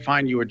while to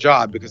find you a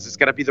job because it's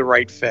got to be the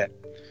right fit.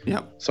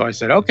 Yeah. So I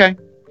said, okay.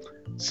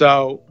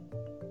 So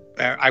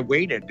I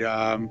waited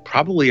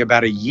probably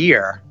about a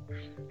year.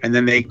 And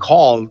then they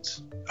called.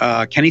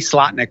 Kenny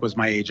Slotnick was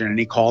my agent, and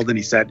he called and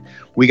he said,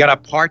 we got a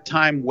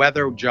part-time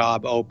weather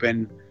job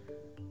open.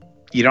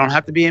 You don't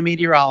have to be a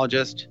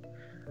meteorologist,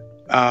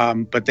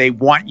 but they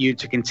want you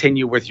to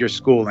continue with your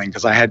schooling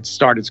because I had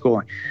started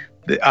schooling.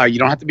 You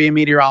don't have to be a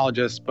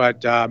meteorologist,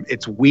 but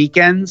it's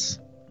weekends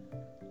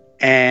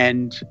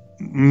and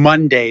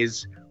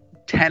Mondays,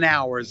 10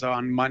 hours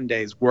on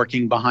Mondays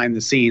working behind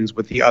the scenes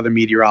with the other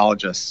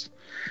meteorologists.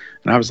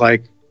 And I was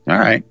like, all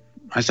right.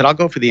 I said, I'll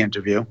go for the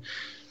interview.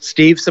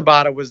 Steve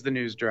Sabata was the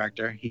news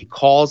director. He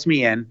calls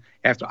me in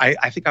after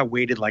I think I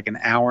waited like an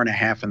hour and a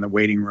half in the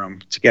waiting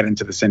room to get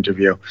into this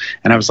interview.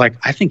 And I was like,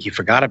 I think you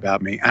forgot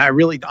about me. And I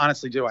really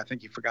honestly do. I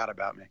think you forgot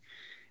about me.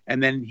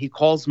 And then he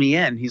calls me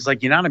in. He's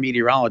like, you're not a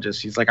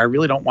meteorologist. He's like, I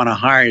really don't want to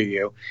hire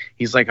you.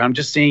 He's like, I'm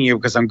just seeing you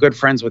because I'm good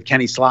friends with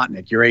Kenny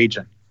Slotnick, your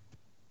agent.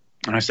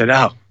 And I said,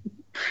 oh.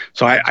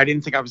 So I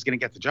didn't think I was going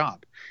to get the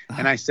job.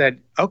 And I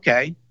said,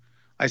 okay.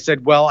 I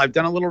said, well, I've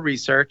done a little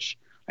research.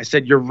 I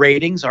said, your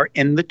ratings are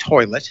in the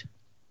toilet.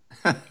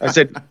 I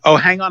said, oh,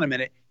 hang on a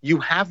minute. You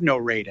have no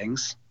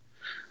ratings.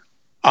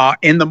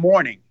 In the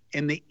morning.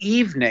 In the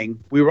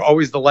evening, we were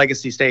always the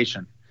legacy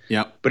station.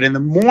 Yeah. But in the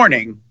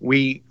morning,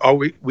 we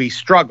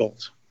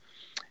struggled.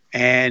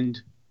 And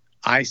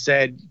I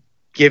said,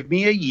 give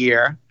me a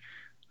year.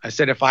 I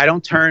said, if I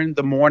don't turn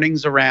the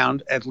mornings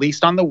around, at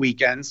least on the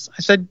weekends,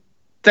 I said,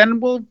 then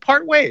we'll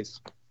part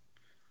ways.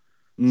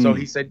 So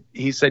he said,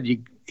 he's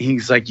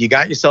like, you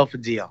got yourself a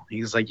deal.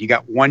 He's like, you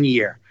got 1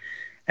 year.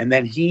 And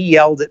then he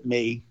yelled at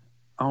me.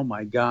 Oh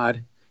my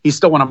God. He's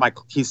still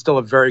he's still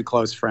a very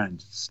close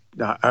friend.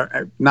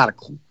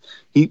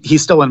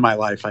 He's still in my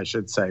life, I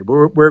should say.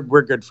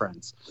 We're good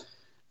friends.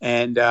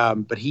 And,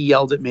 but he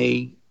yelled at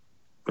me.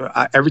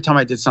 Every time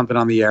I did something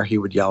on the air, he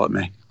would yell at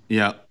me.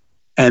 Yeah.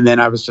 And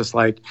then I was just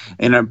like,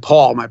 and then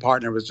Paul, my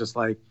partner, was just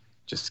like,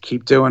 just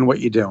keep doing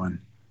what you're doing.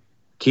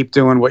 Keep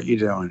doing what you're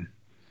doing.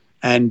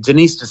 And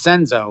Denise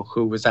DeCenzo,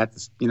 who was at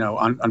this,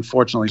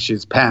 unfortunately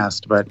she's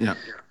passed, but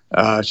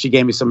she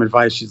gave me some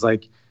advice. She's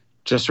like,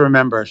 just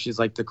remember, she's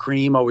like, the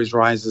cream always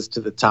rises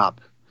to the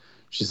top.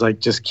 She's like,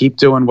 just keep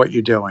doing what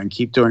you're doing.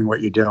 Keep doing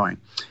what you're doing.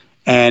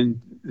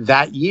 And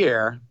that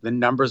year, the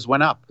numbers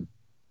went up.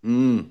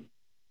 And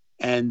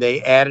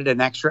they added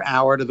an extra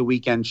hour to the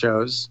weekend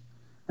shows.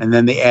 And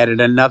then they added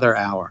another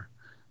hour.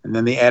 And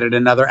then they added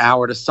another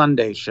hour to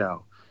Sunday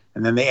show.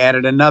 And then they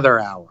added another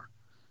hour.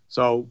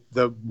 So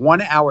the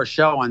 1 hour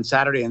show on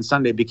Saturday and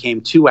Sunday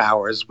became 2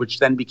 hours, which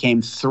then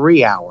became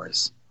 3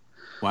 hours.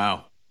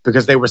 Wow.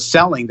 Because they were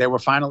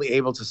finally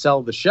able to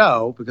sell the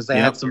show because they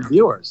had some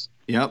viewers.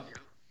 Yep.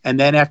 And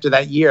then after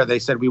that year, they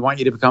said, we want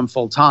you to become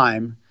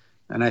full-time.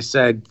 And I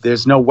said,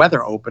 there's no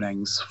weather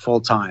openings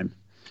full-time.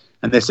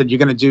 And they said, you're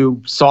going to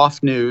do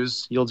soft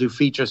news. You'll do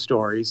feature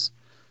stories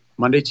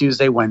Monday,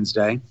 Tuesday,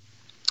 Wednesday.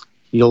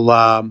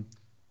 And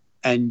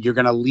you're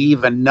going to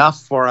leave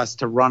enough for us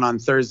to run on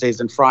Thursdays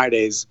and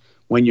Fridays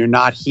when you're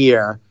not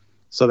here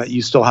so that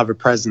you still have a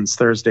presence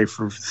Thursday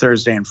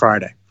and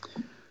Friday.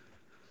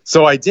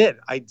 So I did,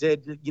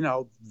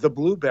 the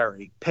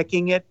blueberry,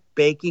 picking it,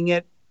 baking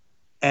it,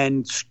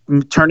 and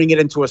turning it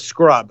into a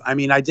scrub. I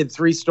mean, I did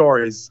 3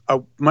 stories,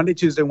 Monday,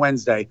 Tuesday,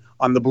 Wednesday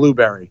on the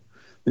blueberry.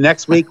 The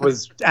next week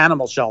was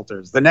animal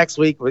shelters. The next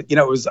week,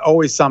 it was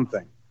always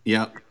something.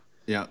 Yeah.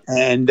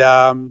 And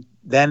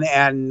then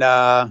in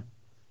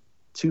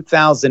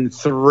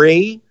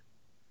 2003,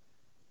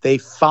 they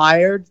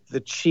fired the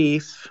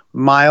chief,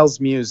 Miles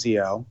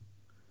Musio.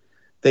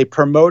 They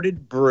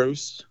promoted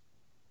Bruce,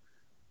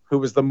 who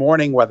was the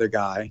morning weather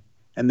guy,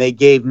 and they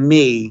gave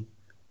me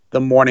the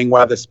morning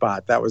weather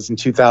spot. That was in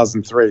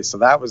 2003. So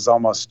that was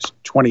almost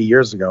 20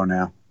 years ago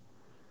now.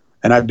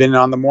 And I've been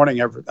on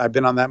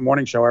that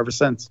morning show ever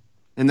since.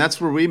 And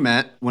that's where we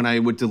met when I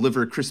would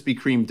deliver Krispy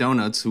Kreme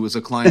donuts, who was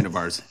a client of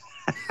ours.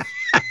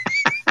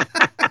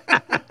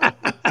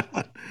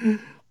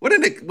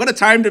 What a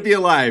time to be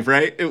alive,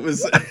 right? It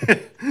was,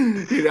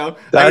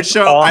 That's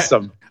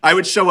awesome. I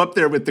would show up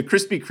there with the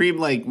Krispy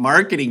Kreme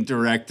marketing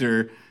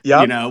director,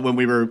 when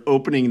we were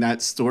opening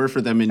that store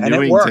for them in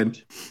Newington.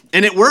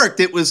 And it worked.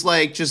 It was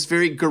just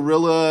very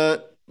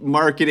guerrilla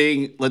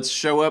marketing. Let's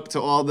show up to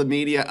all the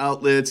media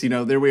outlets.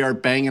 There we are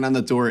banging on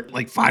the door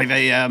at 5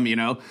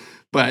 a.m.,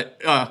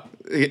 but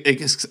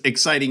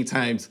exciting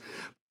times.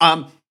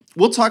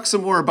 We'll talk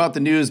some more about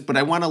the news, but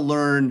I want to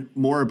learn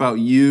more about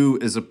you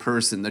as a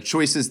person, the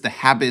choices, the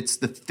habits,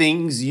 the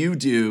things you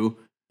do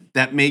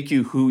that make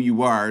you who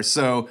you are.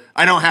 So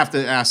I don't have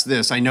to ask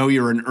this. I know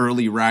you're an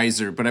early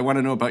riser, but I want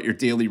to know about your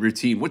daily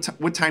routine.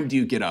 What time do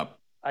you get up?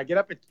 I get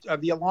up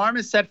the alarm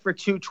is set for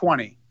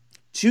 2:20.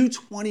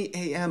 2:20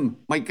 a.m.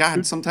 My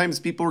God, sometimes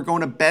people are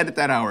going to bed at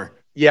that hour.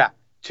 Yeah,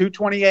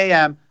 2:20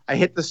 a.m. I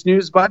hit the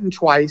snooze button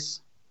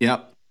twice.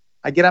 Yep.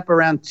 I get up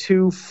around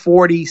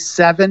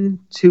 2:47,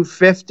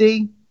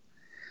 2:50.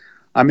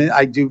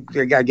 I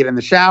get in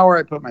the shower.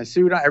 I put my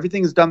suit on.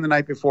 Everything's done the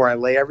night before. I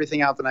lay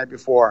everything out the night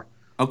before.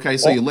 Okay,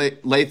 so you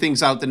lay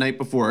things out the night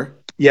before.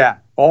 Yeah,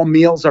 all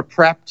meals are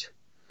prepped.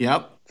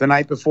 Yep. The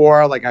night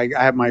before, I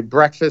have my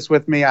breakfast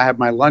with me. I have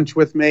my lunch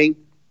with me.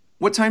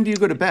 What time do you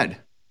go to bed?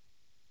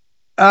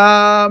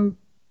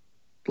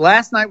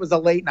 Last night was a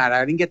late night. I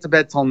didn't get to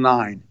bed till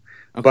 9.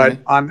 Okay. But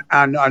on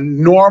a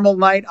normal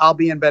night, I'll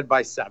be in bed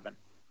by 7.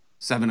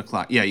 7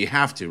 o'clock. Yeah, you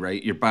have to,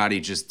 right? Your body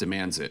just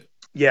demands it.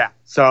 Yeah.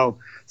 So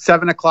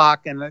 7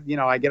 o'clock, and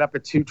I get up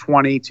at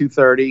 2:20,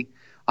 2:30.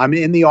 I'm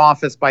in the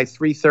office by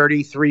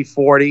 3:30,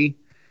 3:40,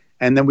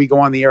 and then we go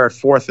on the air at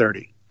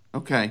 4:30.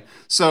 Okay.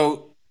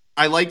 So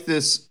I like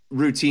this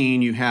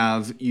routine you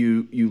have.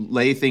 You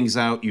lay things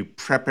out, you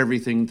prep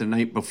everything the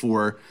night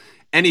before.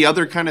 Any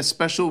other kind of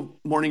special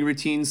morning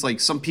routines? Like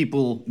some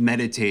people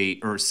meditate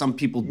or some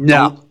people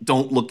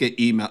don't look at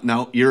email.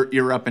 No,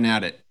 you're up and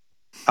at it.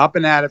 Up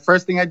and at it.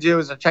 First thing I do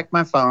is I check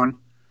my phone.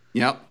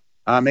 Yep.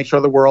 Make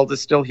sure the world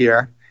is still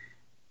here.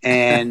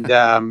 And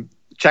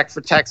check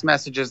for text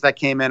messages that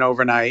came in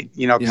overnight,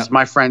 because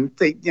my friend,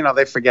 they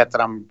forget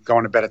that I'm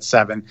going to bed at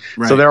 7.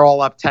 Right. So they're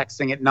all up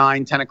texting at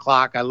 9, 10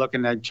 o'clock. I look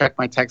and I check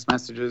my text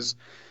messages.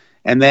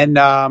 And then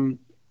I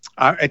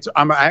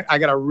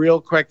got a real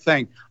quick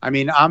thing.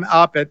 I'm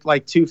up at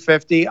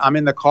 2:50. I'm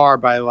in the car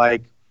by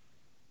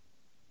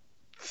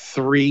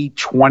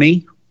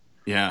 3:20.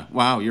 Yeah.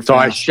 Wow. You're so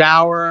fast. I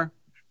shower,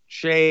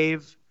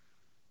 shave,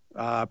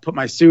 put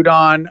my suit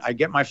on, I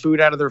get my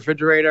food out of the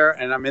refrigerator,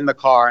 and I'm in the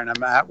car and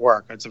I'm at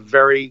work. It's a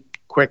very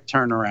quick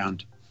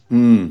turnaround.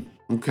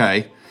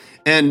 Okay.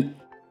 And,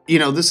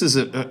 this is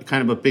a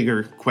kind of a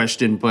bigger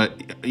question,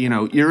 but,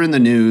 you're in the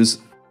news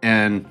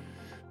and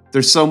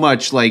there's so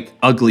much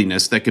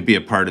ugliness that could be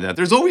a part of that.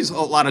 There's always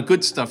a lot of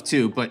good stuff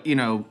too, but,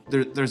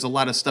 there's a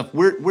lot of stuff.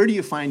 Where do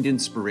you find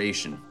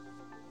inspiration?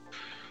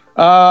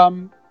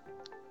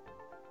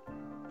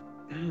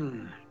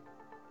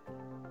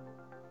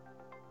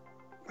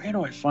 Where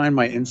do I find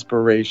my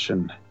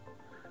inspiration?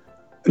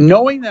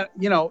 Knowing that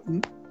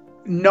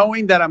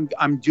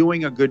I'm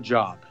doing a good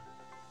job,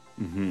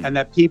 and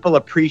that people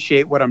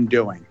appreciate what I'm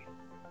doing,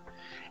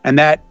 and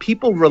that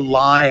people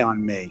rely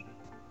on me,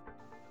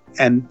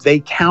 and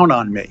they count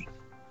on me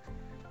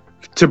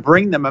to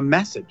bring them a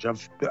message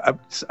of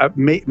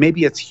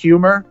maybe it's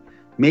humor,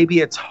 maybe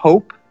it's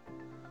hope,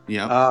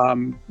 yeah,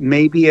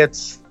 maybe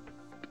it's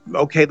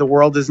okay, the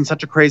world isn't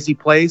such a crazy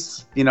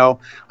place.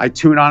 I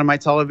tune on my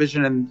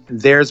television and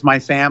there's my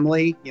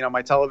family,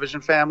 my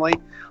television family.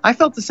 I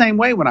felt the same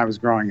way when I was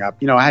growing up.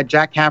 I had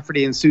Jack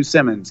Cafferty and Sue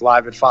Simmons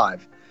live at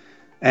 5.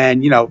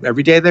 And,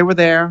 every day they were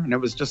there, and it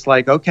was just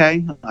like,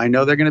 okay, I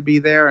know they're going to be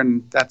there,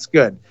 and that's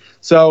good.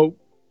 So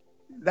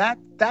that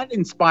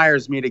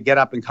inspires me to get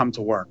up and come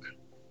to work.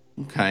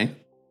 Okay.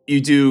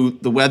 You do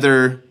the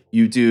weather,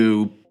 you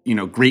do,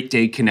 Great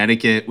Day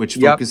Connecticut, which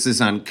focuses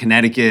on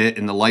Connecticut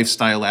and the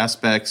lifestyle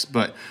aspects.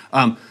 But,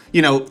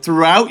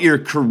 throughout your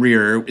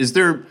career, is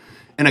there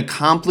an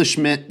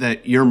accomplishment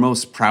that you're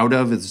most proud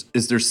of?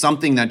 Is there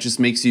something that just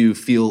makes you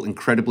feel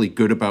incredibly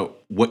good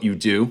about what you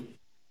do?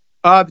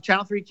 The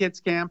Channel 3 Kids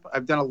Camp.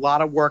 I've done a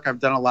lot of work. I've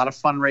done a lot of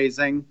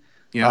fundraising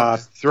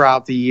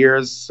throughout the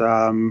years.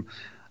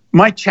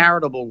 My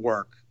charitable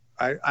work,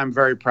 I'm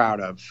very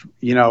proud of.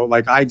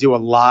 I do a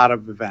lot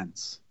of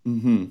events.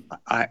 Mm-hmm.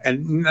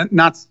 And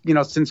not,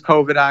 since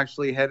COVID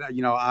actually hit,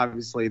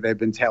 obviously they've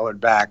been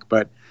tailored back,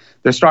 but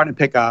they're starting to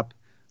pick up.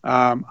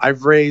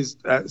 I've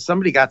raised,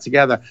 somebody got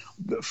together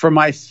for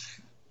I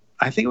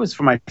think it was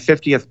for my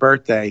 50th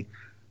birthday.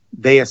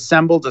 They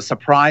assembled a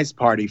surprise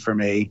party for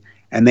me,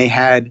 and they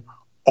had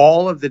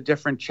all of the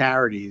different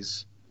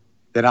charities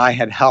that I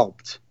had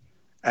helped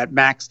at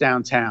Max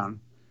downtown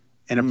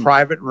in a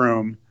private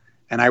room.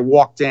 And I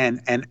walked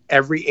in, and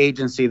every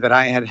agency that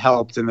I had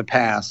helped in the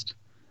past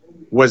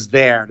was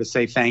there to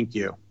say thank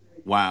you.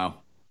 Wow.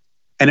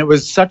 And it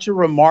was such a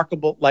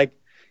remarkable,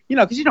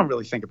 because you don't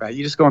really think about it.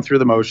 You're just going through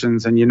the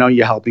motions, and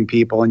you're helping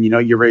people, and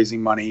you're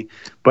raising money.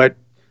 But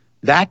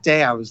that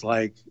day I was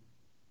like,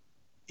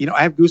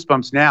 I have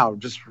goosebumps now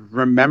just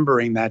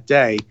remembering that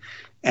day.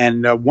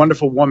 And a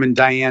wonderful woman,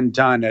 Diane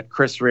Dunn at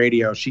Chris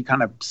Radio, she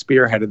kind of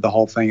spearheaded the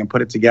whole thing and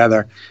put it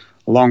together,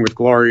 along with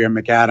Gloria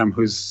McAdam,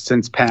 who's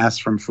since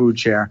passed from Food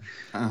Share.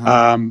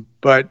 Uh-huh.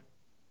 But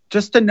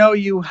just to know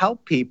you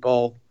help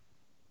people,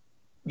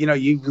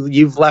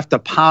 you've left a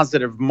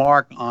positive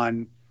mark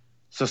on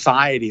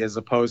society as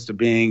opposed to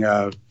being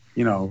a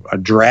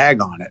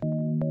drag on it.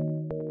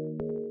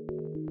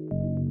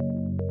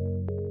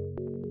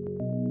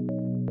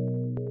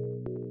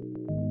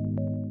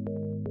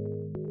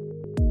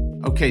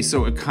 Okay,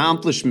 so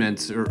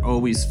accomplishments are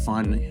always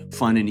fun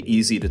and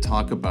easy to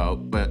talk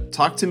about, but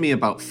talk to me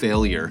about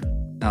failure.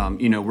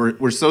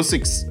 We're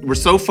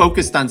so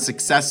focused on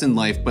success in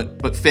life,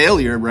 but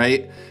failure,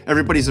 right?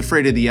 Everybody's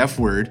afraid of the F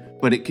word,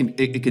 but it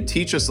could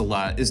teach us a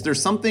lot. Is there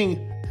something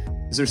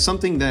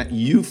that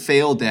you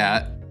failed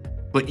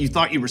at, but you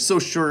thought you were so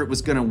sure it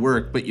was going to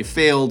work, but you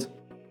failed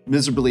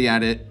miserably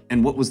at it,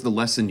 and what was the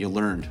lesson you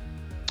learned?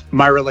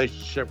 My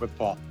relationship with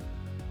Paul.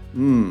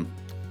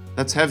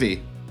 That's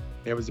heavy.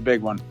 It was a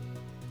big one.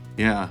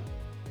 Yeah.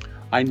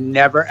 I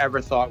never,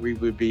 ever thought we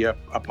would be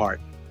apart.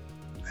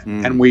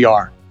 And we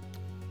are.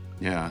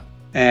 Yeah.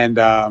 And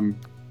a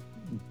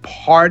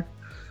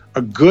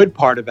good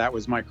part of that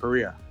was my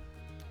career.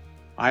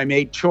 I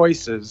made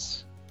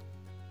choices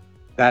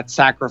that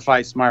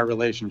sacrificed my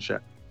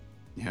relationship.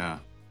 Yeah.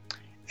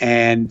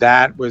 And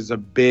that was a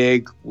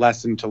big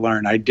lesson to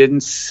learn. I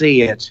didn't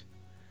see it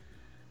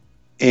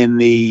in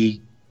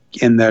the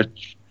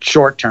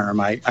short term.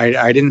 I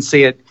didn't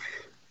see it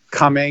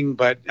coming,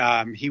 but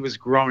he was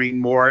growing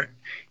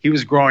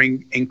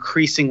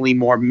increasingly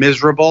more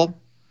miserable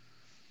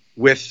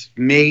with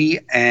me,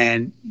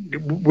 and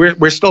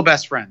we're still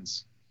best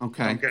friends.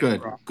 Okay,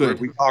 good.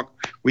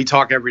 We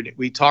talk every day.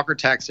 We talk or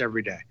text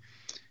every day.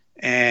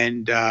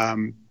 And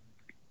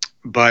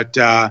but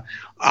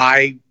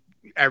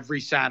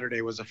every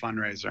Saturday was a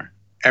fundraiser.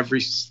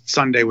 Every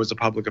Sunday was a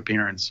public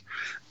appearance.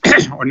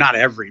 Or not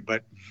every,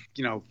 but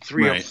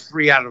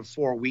three out of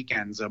 4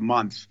 weekends a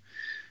month.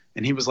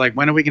 And he was like,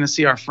 when are we going to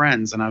see our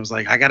friends? And I was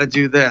like, I got to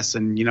do this.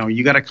 And,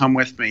 you got to come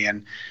with me.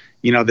 And,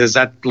 there's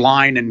that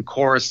line and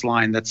chorus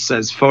line that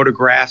says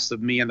photographs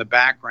of me in the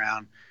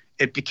background.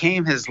 It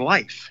became his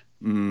life,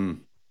 and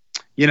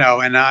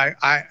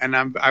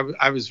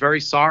I was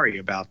very sorry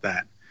about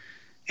that.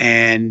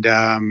 And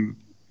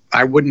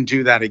I wouldn't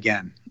do that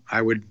again.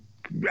 I would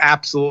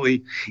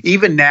absolutely,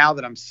 even now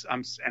that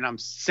I'm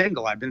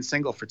single, I've been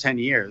single for 10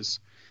 years.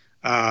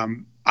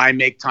 I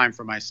make time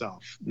for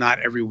myself, not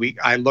every week.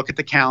 I look at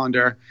the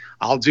calendar.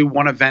 I'll do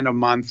one event a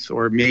month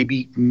or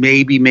maybe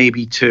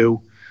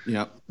 2.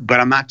 Yep.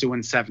 But I'm not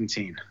doing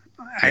 17.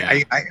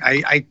 Yeah.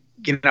 I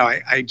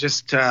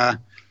just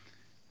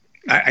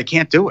I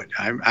can't do it.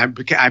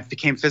 I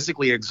became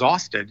physically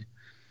exhausted,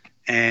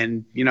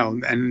 and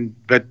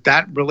but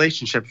that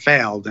relationship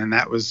failed, and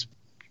that was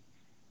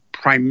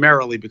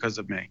primarily because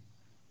of me.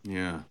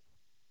 Yeah.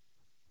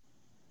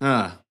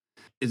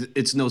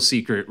 It's no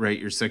secret, right?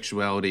 Your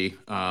sexuality.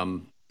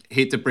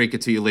 Hate to break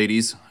it to you,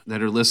 ladies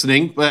that are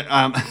listening, but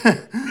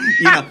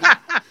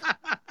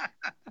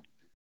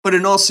But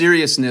in all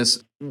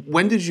seriousness,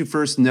 when did you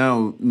first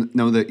know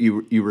that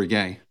you were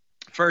gay?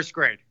 First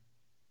grade.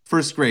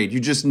 First grade, you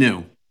just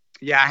knew.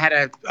 Yeah, I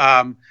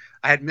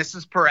had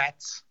Mrs.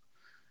 Peretz,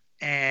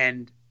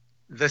 and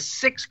the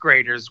 6th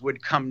graders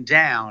would come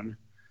down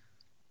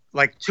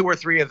like 2 or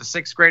 3 of the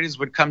 6th graders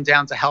would come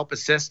down to help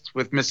assist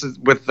with the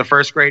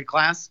 1st grade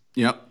class.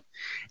 Yep.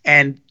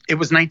 And it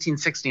was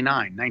 1969,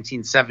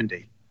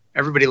 1970.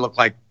 Everybody looked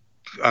like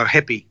a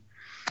hippie.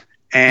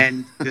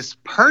 And this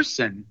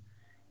person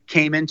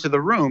came into the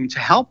room to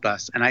help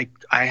us. And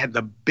I had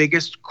the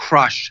biggest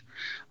crush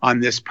on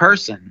this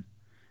person.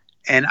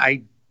 And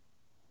I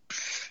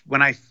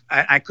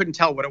couldn't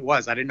tell what it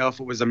was. I didn't know if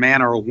it was a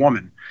man or a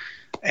woman.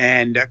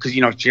 And because,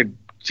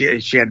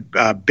 she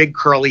had big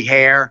curly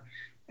hair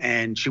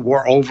and she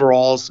wore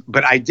overalls.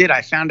 But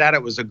I found out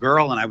it was a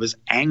girl and I was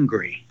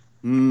angry.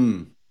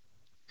 Mm.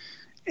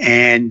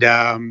 And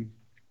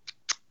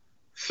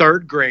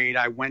 3rd grade,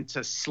 I went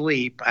to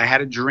sleep. I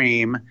had a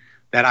dream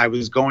that I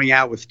was going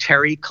out with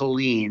Terry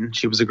Colleen.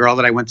 She was a girl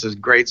that I went to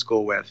grade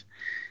school with.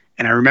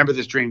 And I remember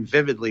this dream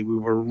vividly. We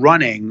were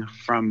running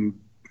from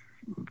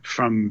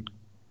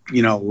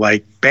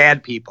like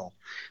bad people.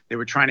 They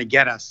were trying to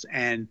get us.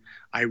 And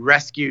I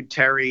rescued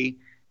Terry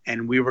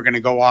and we were going to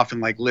go off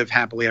and like live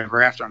happily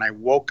ever after. And I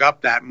woke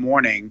up that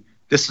morning,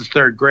 this is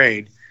 3rd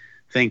grade,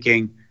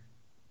 thinking,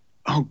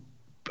 oh,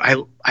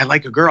 I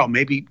like a girl.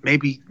 Maybe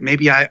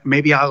I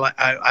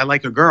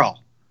like a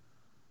girl.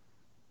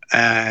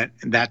 And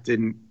that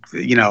didn't,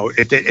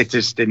 it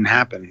just didn't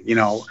happen.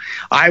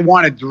 I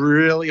wanted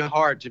really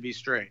hard to be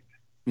straight.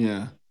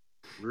 Yeah.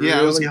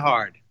 Really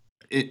hard.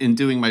 In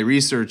doing my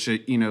research,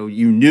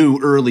 you knew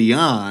early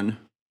on,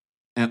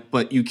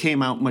 but you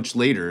came out much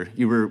later.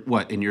 You were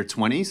what, in your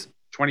 20s?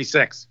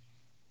 26.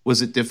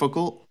 Was it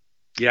difficult?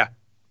 Yeah.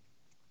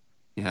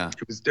 Yeah.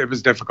 It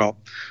was difficult.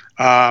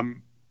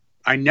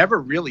 I never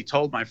really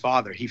told my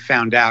father. He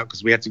found out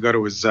because we had to go to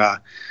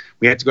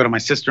my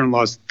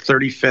sister-in-law's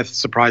 35th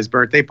surprise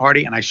birthday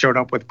party, and I showed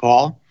up with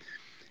Paul,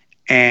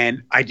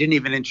 and I didn't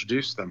even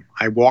introduce them.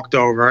 I walked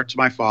over to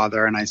my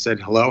father and I said,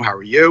 "Hello, how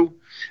are you?"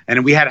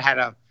 And we had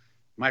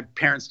my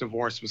parents'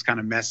 divorce was kind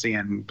of messy,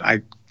 and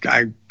I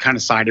kind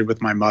of sided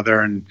with my mother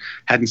and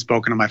hadn't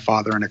spoken to my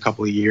father in a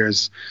couple of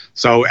years.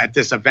 So at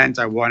this event,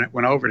 I went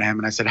over to him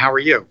and I said, "How are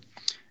you?"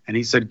 And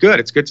he said, "Good.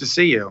 It's good to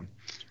see you."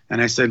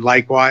 And I said,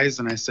 "Likewise."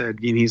 And I said,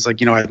 and he's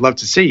like, "I'd love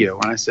to see you."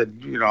 And I said,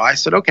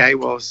 "Okay,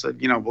 well," I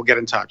said, "we'll get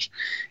in touch."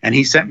 And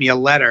he sent me a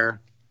letter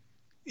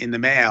in the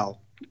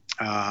mail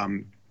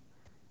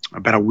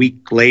about a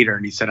week later.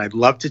 And he said, "I'd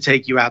love to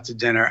take you out to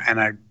dinner.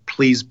 And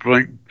please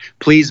bring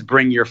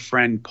your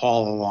friend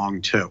Paul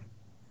along too."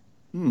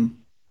 And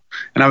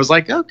I was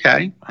like,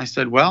 okay. I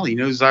said, well, he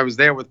knows I was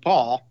there with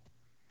Paul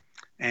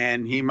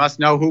and he must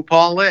know who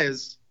Paul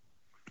is.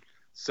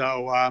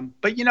 So,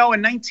 but in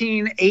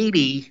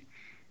 1980,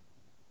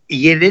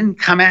 you didn't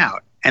come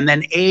out. And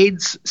then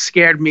AIDS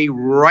scared me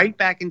right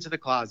back into the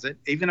closet.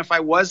 Even if I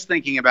was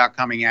thinking about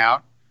coming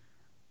out,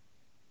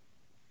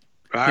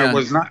 I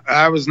was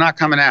not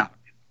coming out.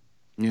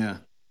 Yeah.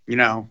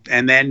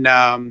 And then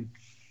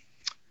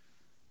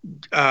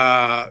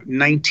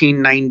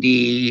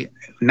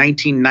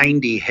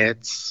 1990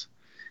 hits,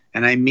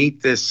 and I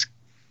meet this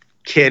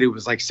kid who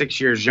was like 6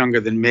 years younger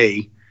than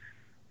me,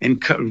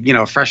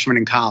 a freshman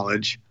in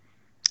college.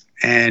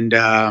 And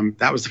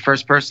that was the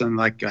first person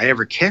like I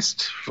ever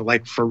kissed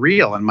for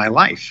real in my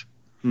life.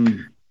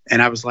 And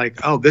I was like,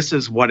 oh, this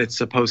is what it's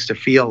supposed to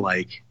feel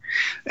like.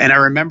 And I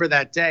remember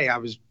that day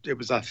it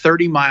was a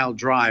 30-mile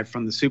drive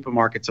from the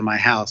supermarket to my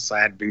house.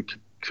 I had been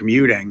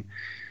commuting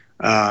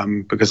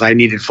because I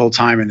needed full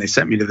time, and they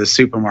sent me to the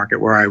supermarket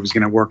where I was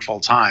going to work full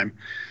time.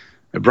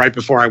 Right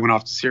before I went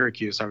off to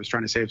Syracuse, I was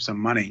trying to save some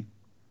money.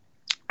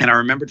 And I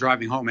remember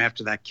driving home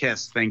after that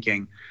kiss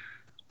thinking,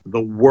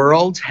 the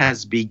world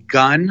has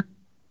begun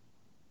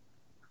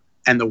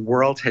and the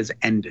world has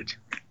ended.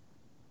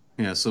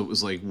 Yeah, so it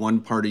was like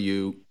one part of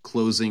you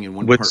closing and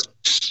one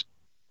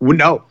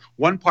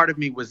part of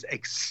me was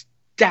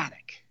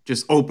ecstatic.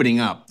 Just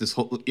opening up this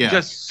whole, yeah.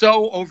 Just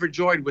so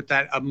overjoyed with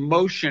that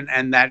emotion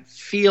and that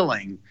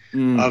feeling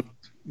of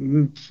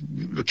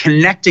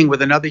connecting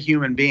with another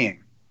human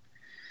being.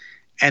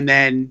 And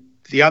then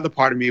the other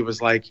part of me was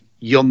like,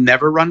 you'll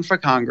never run for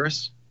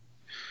Congress.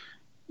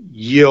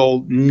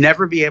 You'll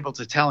never be able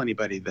to tell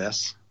anybody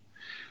this.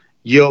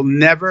 You'll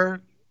never,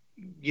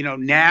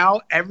 now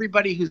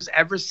everybody who's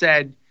ever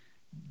said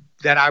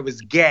that I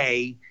was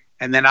gay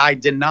and then I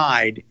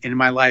denied in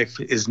my life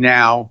is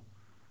now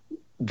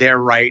they're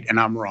right and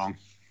I'm wrong.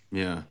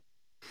 Yeah.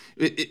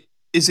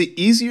 Is it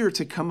easier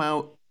to come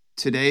out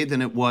today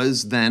than it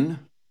was then?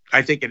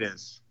 I think it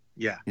is.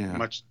 Yeah.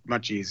 Much,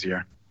 much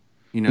easier.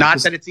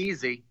 Not that it's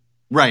easy.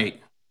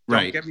 Right.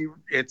 Don't get me.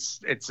 It's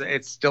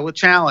still a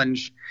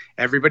challenge.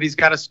 Everybody's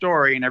got a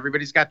story and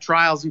everybody's got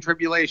trials and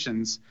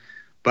tribulations,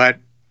 but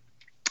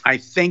I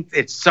think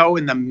it's so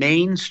in the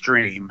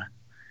mainstream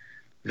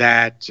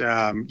that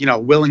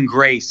Will and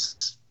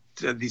Grace,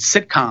 these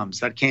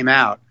sitcoms that came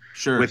out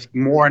with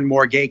more and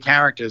more gay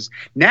characters.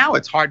 Now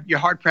it's hard. You're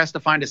hard pressed to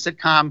find a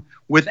sitcom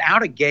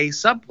without a gay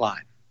subplot.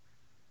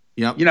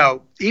 Yep.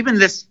 Even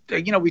this.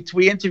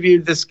 We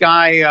interviewed this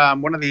guy,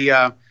 one of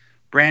the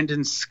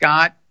Brandon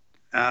Scott.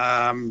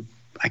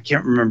 I I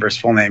can't remember his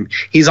full name.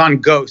 He's on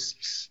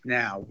Ghosts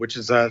now, which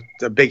is a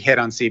big hit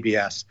on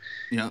CBS.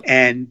 Yeah.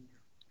 And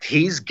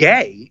he's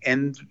gay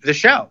in the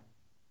show.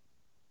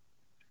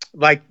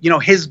 Like,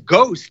 his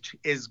ghost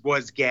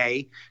was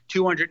gay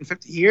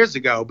 250 years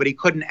ago, but he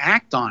couldn't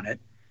act on it.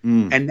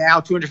 And now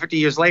 250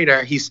 years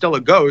later, he's still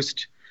a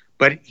ghost,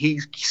 but he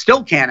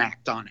still can't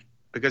act on it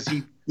because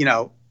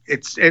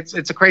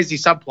it's a crazy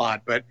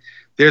subplot, but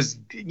there's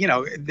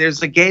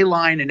a gay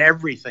line in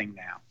everything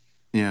now.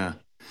 Yeah.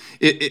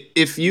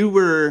 If you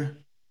were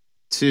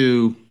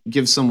to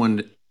give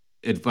someone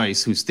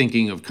advice who's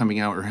thinking of coming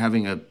out or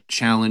having a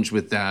challenge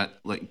with that,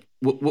 like,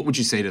 what would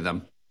you say to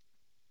them?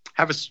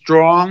 Have a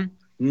strong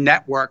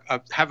network,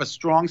 have a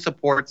strong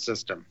support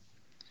system,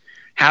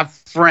 have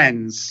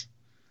friends,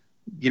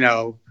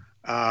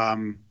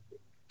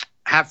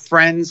 have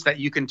friends that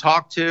you can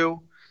talk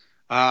to,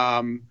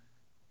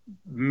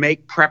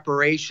 make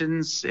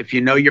preparations. If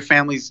your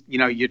family's,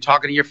 you're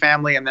talking to your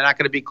family and they're not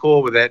going to be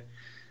cool with it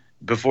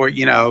before,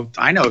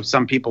 I know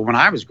some people when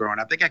I was growing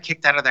up, they got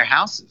kicked out of their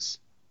houses.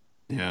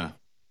 Yeah.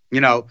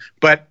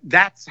 But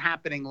that's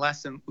happening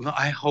less and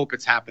I hope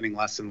it's happening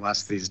less and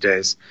less these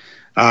days.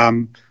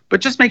 But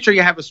just make sure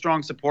you have a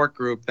strong support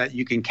group that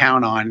you can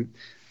count on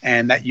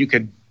and that you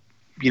could,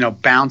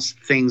 bounce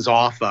things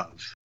off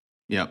of.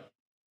 Yep.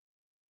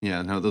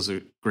 Yeah, no, those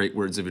are great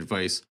words of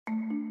advice.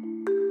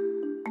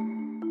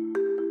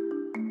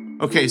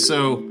 Okay,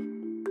 so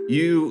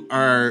you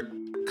are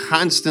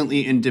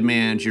constantly in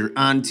demand. You're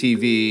on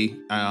TV.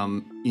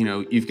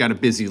 You've got a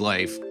busy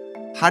life.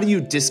 How do you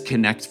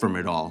disconnect from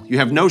it all? You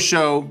have no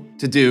show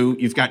to do.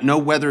 You've got no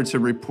weather to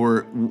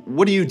report.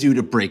 What do you do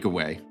to break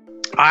away?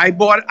 I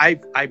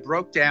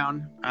broke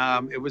down.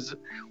 It was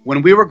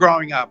when we were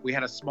growing up, we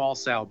had a small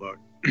sailboat,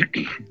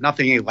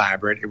 nothing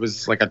elaborate. It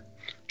was like a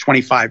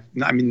 25.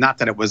 I mean, not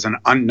that it was an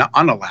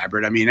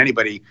unelaborate. I mean,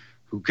 anybody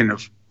who can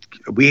have,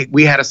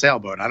 we had a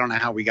sailboat. I don't know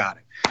how we got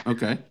it.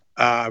 Okay.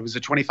 It was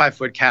a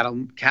 25-foot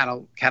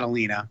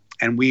Catalina,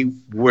 and we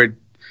would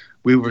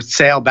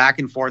sail back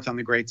and forth on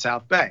the Great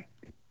South Bay.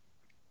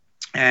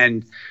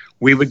 And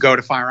we would go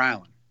to Fire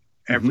Island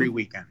every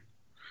weekend.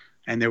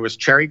 And there was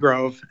Cherry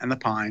Grove and the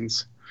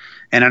Pines.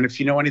 And if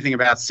you know anything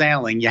about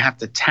sailing, you have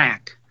to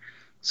tack.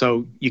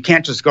 So you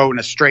can't just go in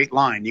a straight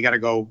line. You got to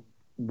go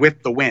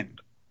with the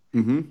wind.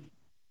 Mm-hmm.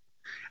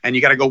 And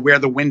you got to go where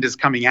the wind is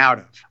coming out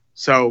of.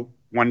 So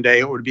one day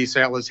it would be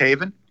Sailor's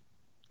Haven.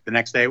 The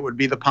next day it would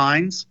be the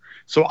Pines.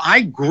 So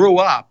I grew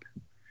up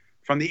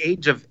from the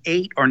age of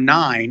 8 or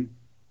 9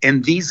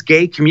 in these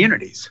gay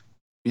communities.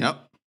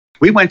 Yep.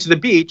 We went to the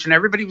beach and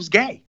everybody was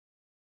gay.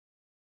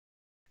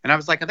 And I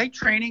was like, are they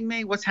training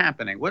me? What's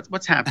happening?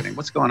 What's happening?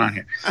 What's going on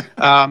here?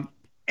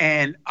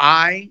 And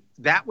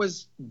that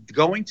was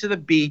going to the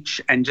beach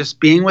and just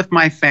being with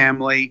my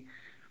family,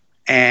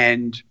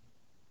 and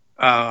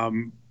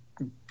the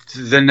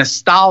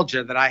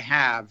nostalgia that I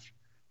have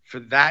for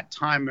that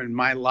time in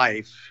my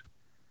life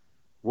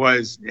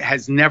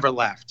has never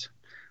left.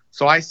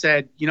 So I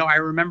said, I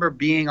remember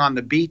being on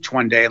the beach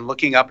one day and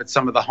looking up at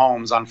some of the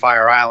homes on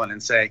Fire Island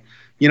and say,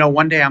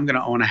 one day I'm going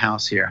to own a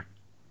house here.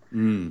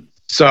 Mm.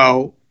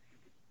 So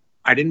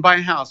I didn't buy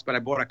a house, but I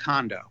bought a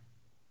condo.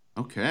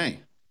 Okay.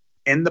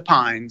 In the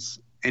Pines,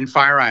 in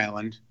Fire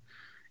Island,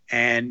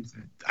 and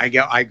I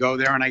go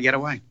there and I get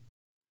away.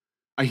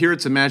 I hear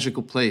it's a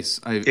magical place.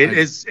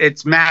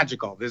 It's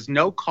magical. There's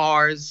no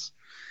cars.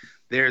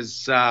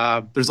 There's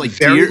like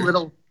very deer.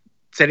 little.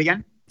 Say it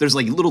again. There's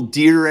like little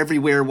deer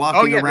everywhere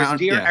walking around.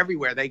 There's deer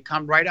everywhere. They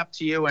come right up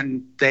to you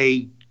and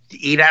they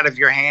eat out of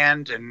your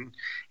hand, and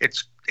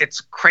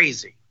it's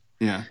crazy.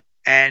 Yeah.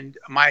 And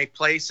my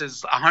place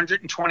is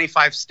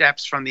 125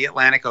 steps from the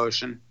Atlantic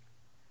Ocean.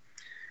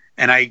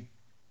 And I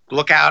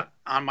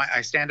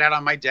stand out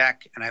on my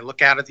deck and I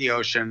look out at the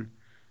ocean,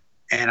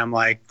 and I'm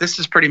like, this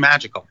is pretty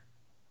magical.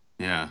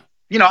 Yeah.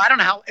 I don't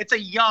know how. It's a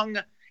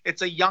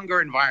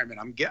younger environment.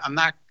 I'm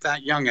not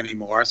that young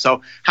anymore.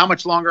 So how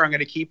much longer I'm going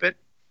to keep it,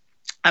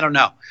 I don't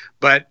know.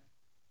 But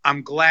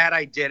I'm glad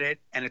I did it,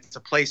 and it's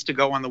a place to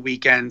go on the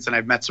weekends, and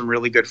I've met some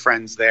really good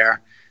friends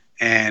there.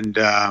 And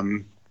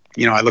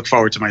I look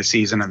forward to my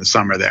season in the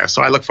summer there.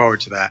 So I look forward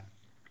to that.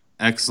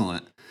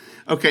 Excellent.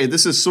 Okay,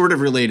 this is sort of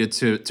related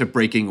to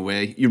breaking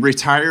away. You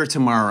retire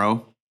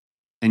tomorrow,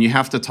 and you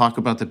have to talk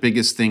about the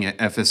biggest thing at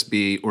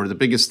FSB or the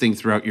biggest thing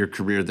throughout your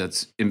career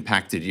that's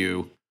impacted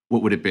you.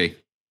 What would it be?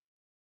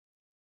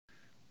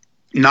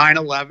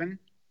 9/11.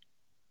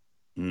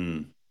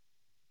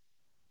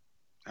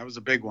 That was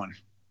a big one.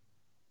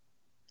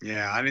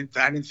 Yeah, I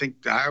didn't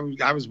think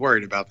I was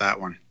worried about that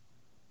one.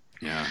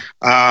 Yeah.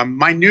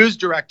 My news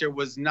director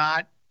was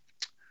not.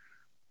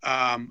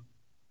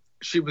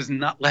 She was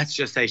not. Let's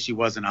just say she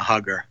wasn't a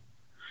hugger.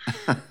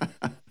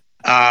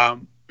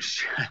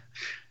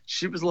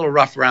 She was a little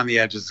rough around the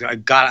edges.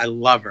 I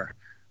love her,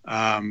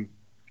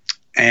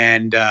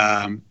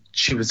 and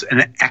she was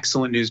an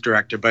excellent news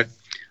director. But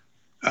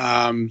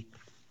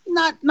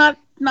not.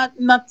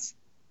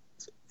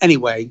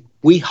 Anyway,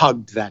 we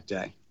hugged that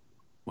day.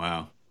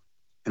 Wow.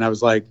 And I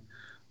was like,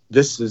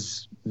 this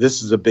is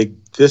a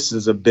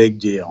big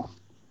deal.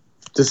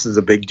 this is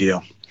a big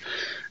deal.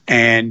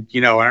 And,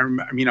 I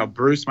remember,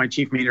 Bruce, my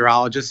chief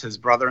meteorologist, his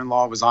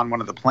brother-in-law was on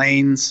one of the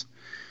planes.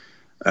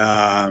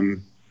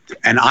 And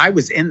I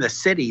was in the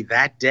city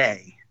that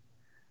day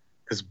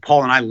because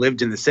Paul and I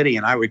lived in the city,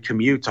 and I would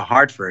commute to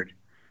Hartford.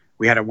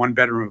 We had a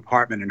 1-bedroom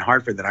apartment in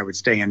Hartford that I would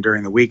stay in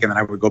during the week, and then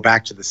I would go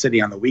back to the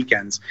city on the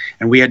weekends.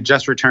 And we had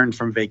just returned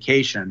from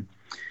vacation,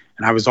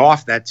 and I was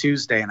off that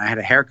Tuesday, and I had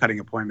a haircutting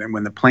appointment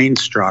when the plane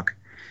struck.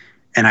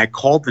 And I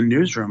called the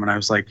newsroom, and I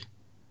was like,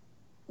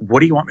 what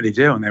do you want me to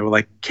do? And they were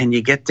like, can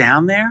you get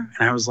down there?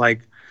 And I was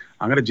like,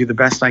 I'm going to do the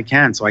best I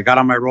can. So I got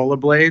on my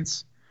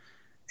rollerblades,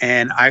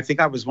 and I think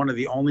I was one of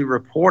the only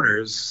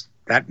reporters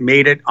that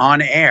made it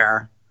on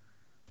air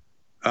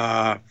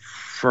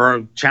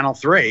for Channel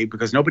 3,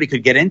 because nobody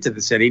could get into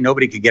the city.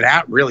 Nobody could get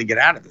out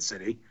of the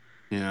city.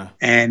 Yeah.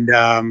 And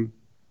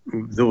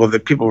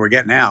the people were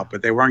getting out,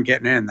 but they weren't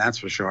getting in, that's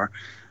for sure.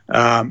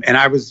 And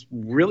I was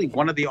really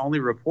one of the only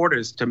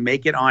reporters to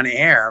make it on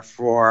air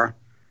for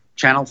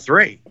Channel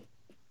 3.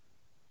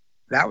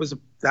 That was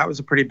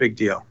a pretty big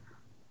deal.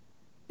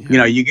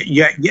 Yeah.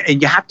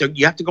 You have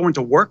to go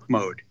into work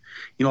mode.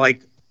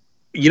 Who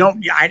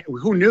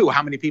knew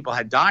how many people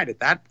had died at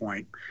that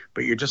point?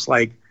 But you're just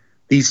like,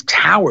 these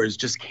towers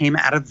just came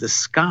out of the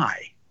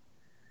sky.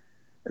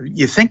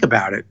 You think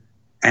about it,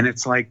 and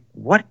it's like,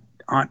 what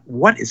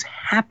is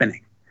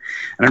happening?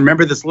 And I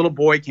remember this little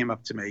boy came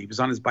up to me. He was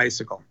on his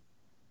bicycle,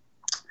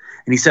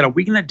 and he said, "Are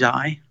we going to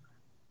die?"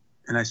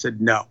 And I said,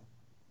 "No,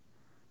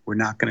 we're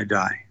not going to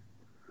die."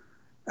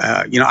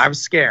 I was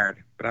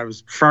scared, but I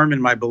was firm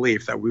in my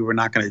belief that we were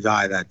not going to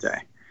die that day.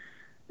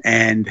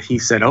 And he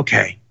said,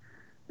 "Okay."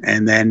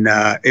 And then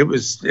it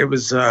was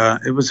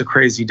a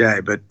crazy day,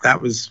 but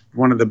that was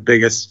one of the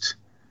biggest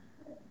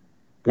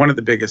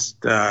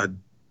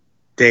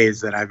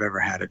days that I've ever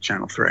had at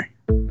Channel 3.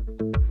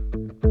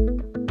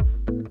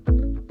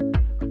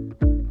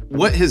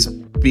 What has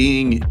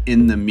being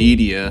in the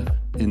media,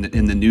 in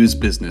the news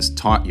business,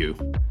 taught you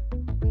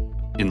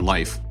in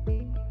life?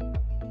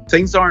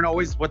 Things aren't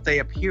always what they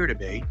appear to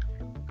be.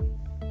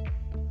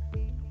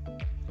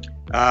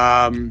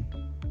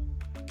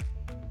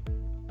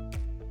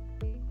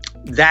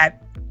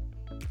 That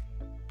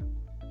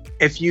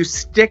if you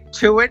stick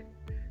to it,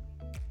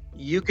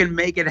 you can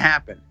make it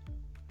happen.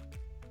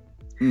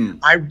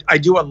 I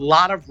do a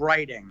lot of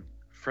writing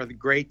for The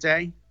Great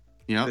Day,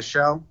 the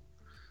show.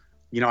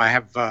 I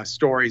have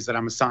stories that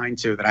I'm assigned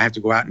to that I have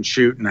to go out and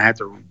shoot, and I have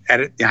to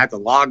edit, I have to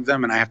log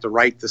them, and I have to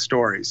write the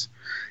stories.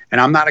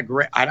 And I'm not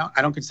I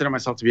don't consider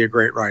myself to be a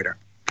great writer.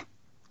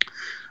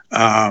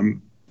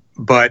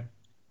 But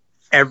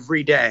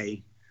every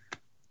day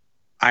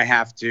I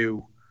have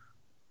to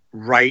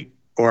write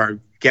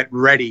or get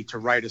ready to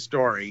write a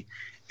story.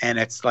 And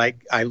it's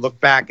like, I look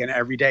back, and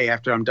every day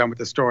after I'm done with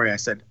the story, I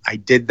said, I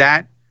did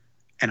that,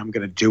 and I'm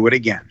going to do it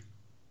again.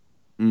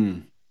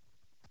 A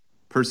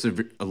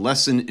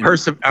lesson in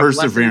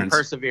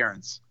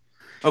perseverance.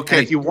 Okay.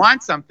 And if you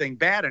want something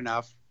bad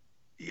enough,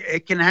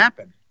 it can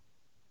happen.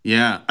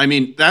 Yeah. I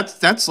mean,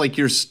 that's like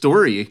your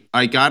story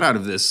I got out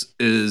of this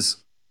is,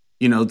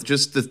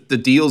 just the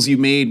deals you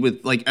made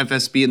with like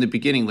FSB in the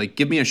beginning, like,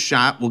 give me a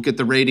shot, we'll get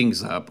the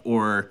ratings up,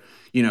 or,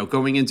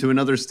 going into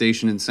another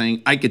station and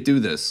saying, I could do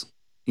this,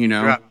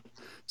 Yeah.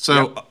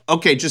 So,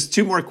 Okay, just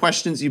 2 more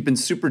questions. You've been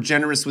super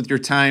generous with your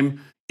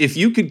time. If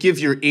you could give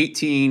your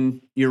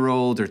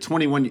 18-year-old or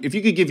 21, if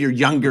you could give your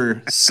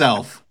younger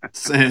self,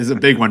 is a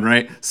big one,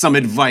 right? Some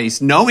advice,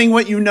 knowing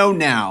what you know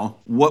now,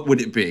 what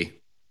would it be?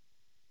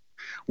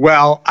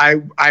 Well,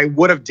 I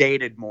would have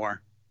dated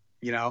more,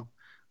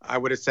 I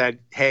would have said,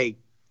 hey,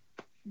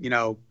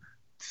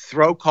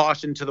 throw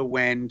caution to the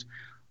wind,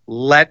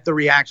 let the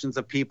reactions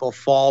of people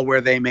fall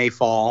where they may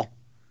fall,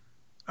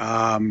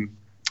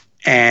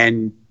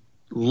 and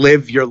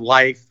live your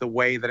life the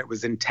way that it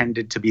was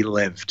intended to be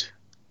lived.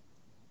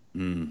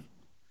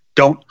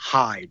 Don't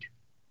hide.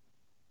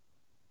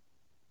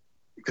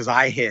 Because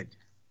I hid.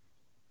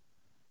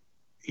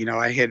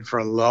 I hid for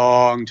a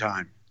long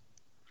time.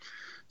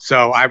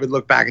 So I would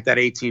look back at that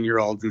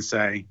 18-year-old and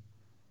say,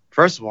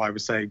 first of all, I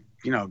would say,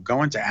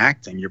 go into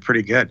acting. You're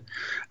pretty good.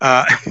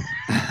 And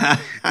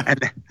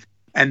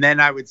then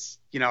I would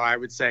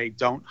say,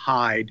 don't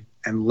hide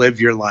and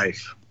live your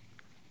life.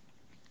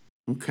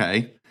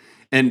 Okay.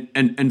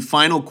 And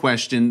final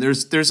question,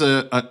 there's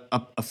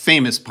a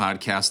famous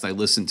podcast I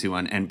listen to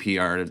on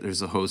NPR.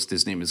 There's a host,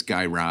 his name is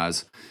Guy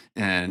Raz,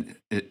 and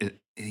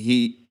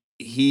he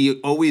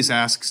always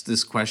asks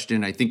this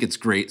question. I think it's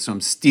great, so I'm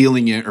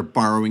stealing it or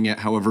borrowing it,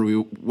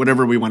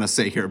 whatever we want to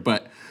say here.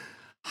 But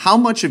how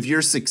much of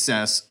your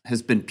success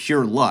has been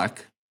pure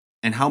luck,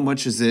 and how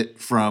much is it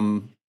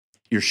from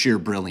your sheer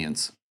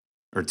brilliance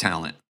or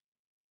talent?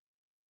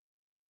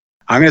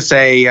 I'm going to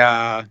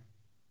say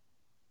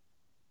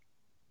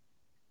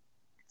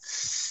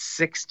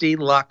 60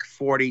 luck,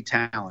 40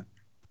 talent.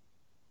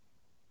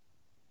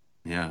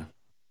 Yeah.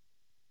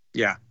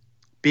 Yeah.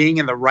 Being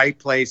in the right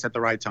place at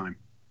the right time.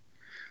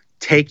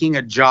 taking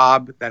a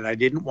job that I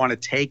didn't want to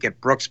take at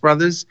Brooks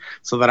Brothers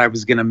so that I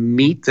was going to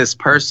meet this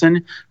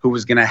person who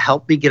was going to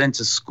help me get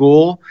into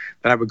school,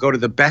 that I would go to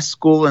the best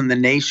school in the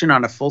nation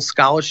on a full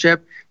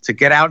scholarship to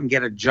get out and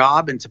get a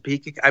job in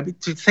Topeka. I mean,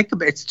 to think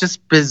of it, it's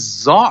just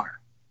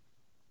bizarre.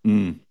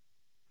 Mm.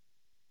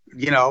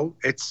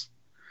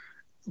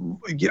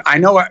 I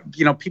know,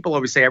 people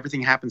always say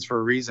everything happens for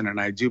a reason, and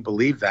I do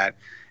believe that.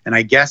 And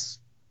I guess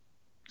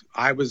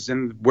I was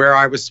in where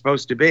I was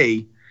supposed to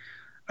be.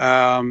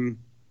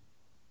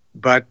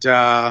 But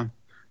I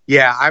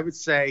would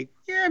say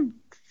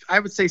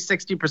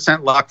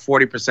 60% luck,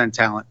 40%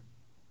 talent.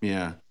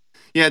 Yeah.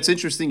 Yeah. It's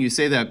interesting you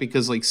say that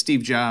because like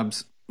Steve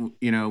Jobs,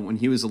 when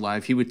he was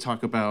alive, he would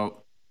talk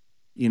about,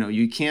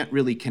 you can't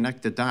really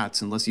connect the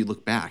dots unless you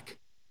look back.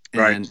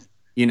 Right. And,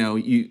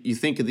 you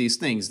think of these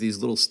things, these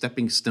little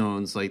stepping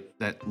stones like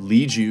that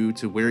lead you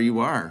to where you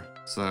are.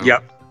 So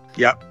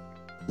Yep.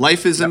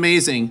 Life is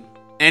amazing.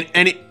 And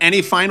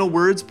any final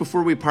words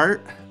before we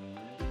part?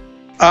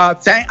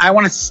 I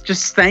want to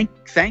just thank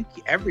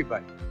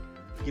everybody,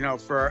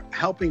 for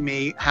helping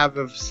me have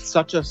it's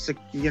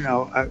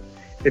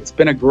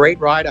been a great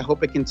ride. I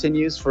hope it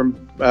continues for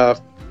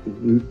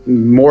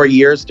more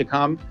years to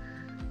come.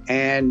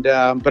 And,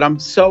 but I'm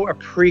so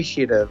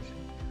appreciative.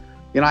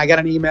 I got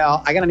an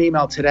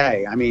email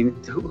today. I mean,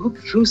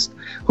 who's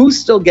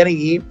still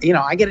getting,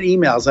 I get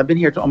emails. I've been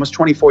here almost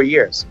 24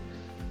 years.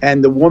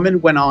 And the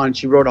woman went on,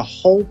 she wrote a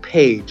whole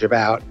page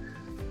about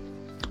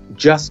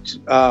just,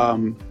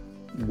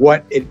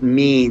 what it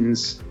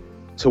means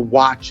to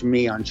watch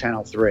me on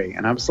Channel 3.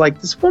 And I was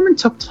like, this woman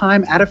took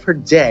time out of her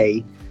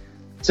day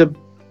to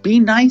be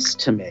nice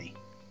to me.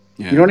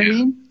 Yeah. You know what I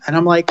mean? And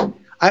I'm like,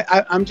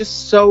 I'm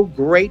just so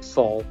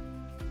grateful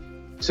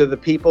to the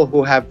people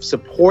who have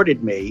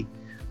supported me,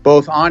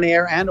 both on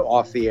air and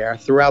off the air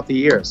throughout the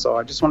years. So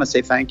I just want to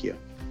say thank you.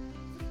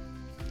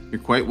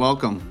 You're quite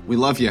welcome. We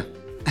love you.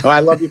 Oh,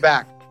 I love you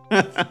back.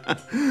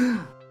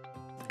 And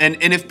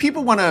if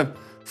people want to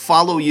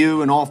follow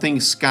you and all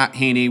things Scott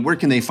Haney, where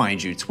can they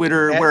find you?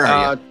 Twitter, where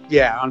are you?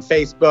 Yeah, on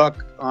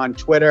Facebook, on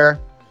Twitter,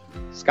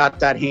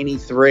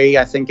 Scott.Haney3,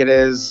 I think it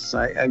is.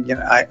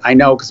 I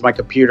know because my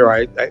computer,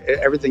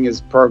 everything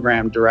is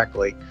programmed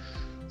directly.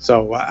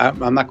 So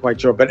I'm not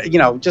quite sure. But,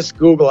 just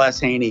Google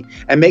S. Haney.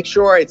 And make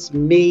sure it's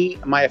me,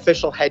 my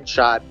official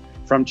headshot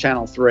from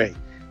Channel 3.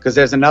 Because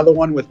there's another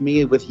one with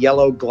me with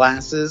yellow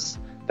glasses.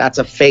 That's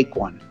a fake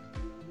one.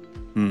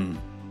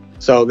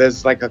 So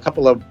there's like a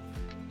couple of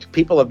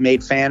people have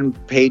made fan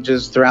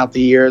pages throughout the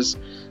years,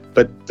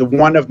 but the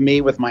one of me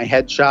with my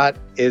headshot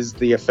is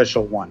the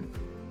official one.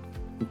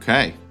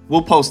 Okay,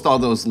 we'll post all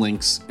those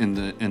links in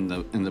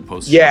the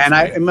post. Yeah, and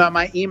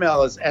my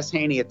email is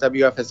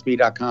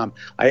shaney@wfsb.com.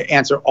 I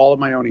answer all of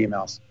my own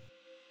emails.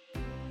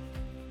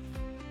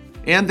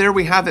 And there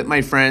we have it,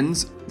 my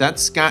friends.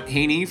 That's Scott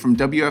Haney from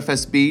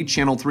WFSB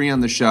Channel 3 on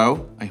the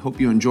show. I hope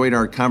you enjoyed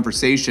our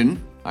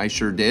conversation. I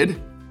sure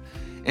did.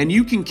 And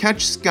you can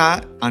catch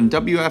Scott on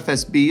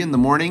WFSB in the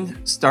morning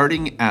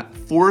starting at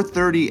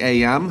 4:30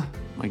 a.m.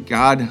 My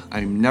God,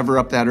 I'm never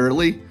up that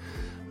early.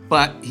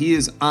 But he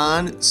is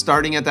on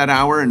starting at that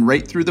hour and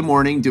right through the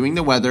morning doing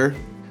the weather.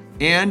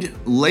 And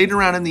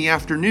later on in the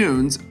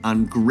afternoons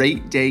on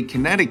Great Day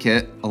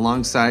Connecticut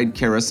alongside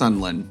Kara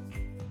Sunland.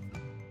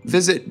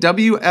 Visit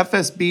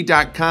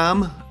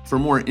WFSB.com for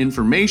more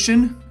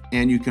information.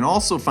 And you can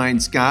also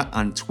find Scott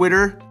on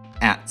Twitter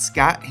at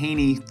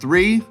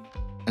ScottHaney3.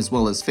 as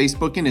well as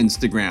Facebook and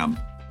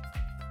Instagram.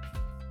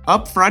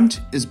 Upfront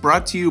is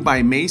brought to you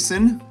by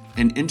Mason,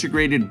 an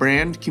integrated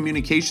brand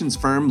communications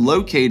firm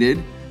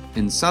located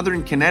in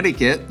Southern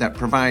Connecticut that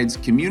provides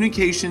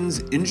communications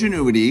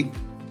ingenuity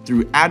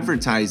through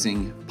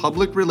advertising,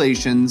 public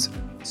relations,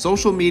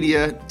 social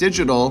media,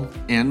 digital,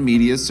 and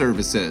media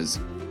services.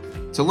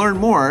 To learn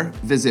more,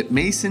 visit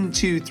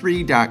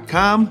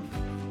mason23.com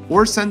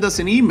or send us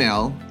an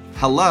email,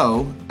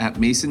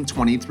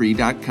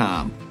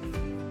 hello@mason23.com.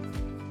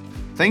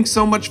 Thanks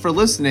so much for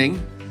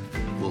listening.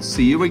 We'll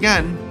see you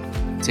again.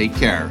 Take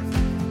care.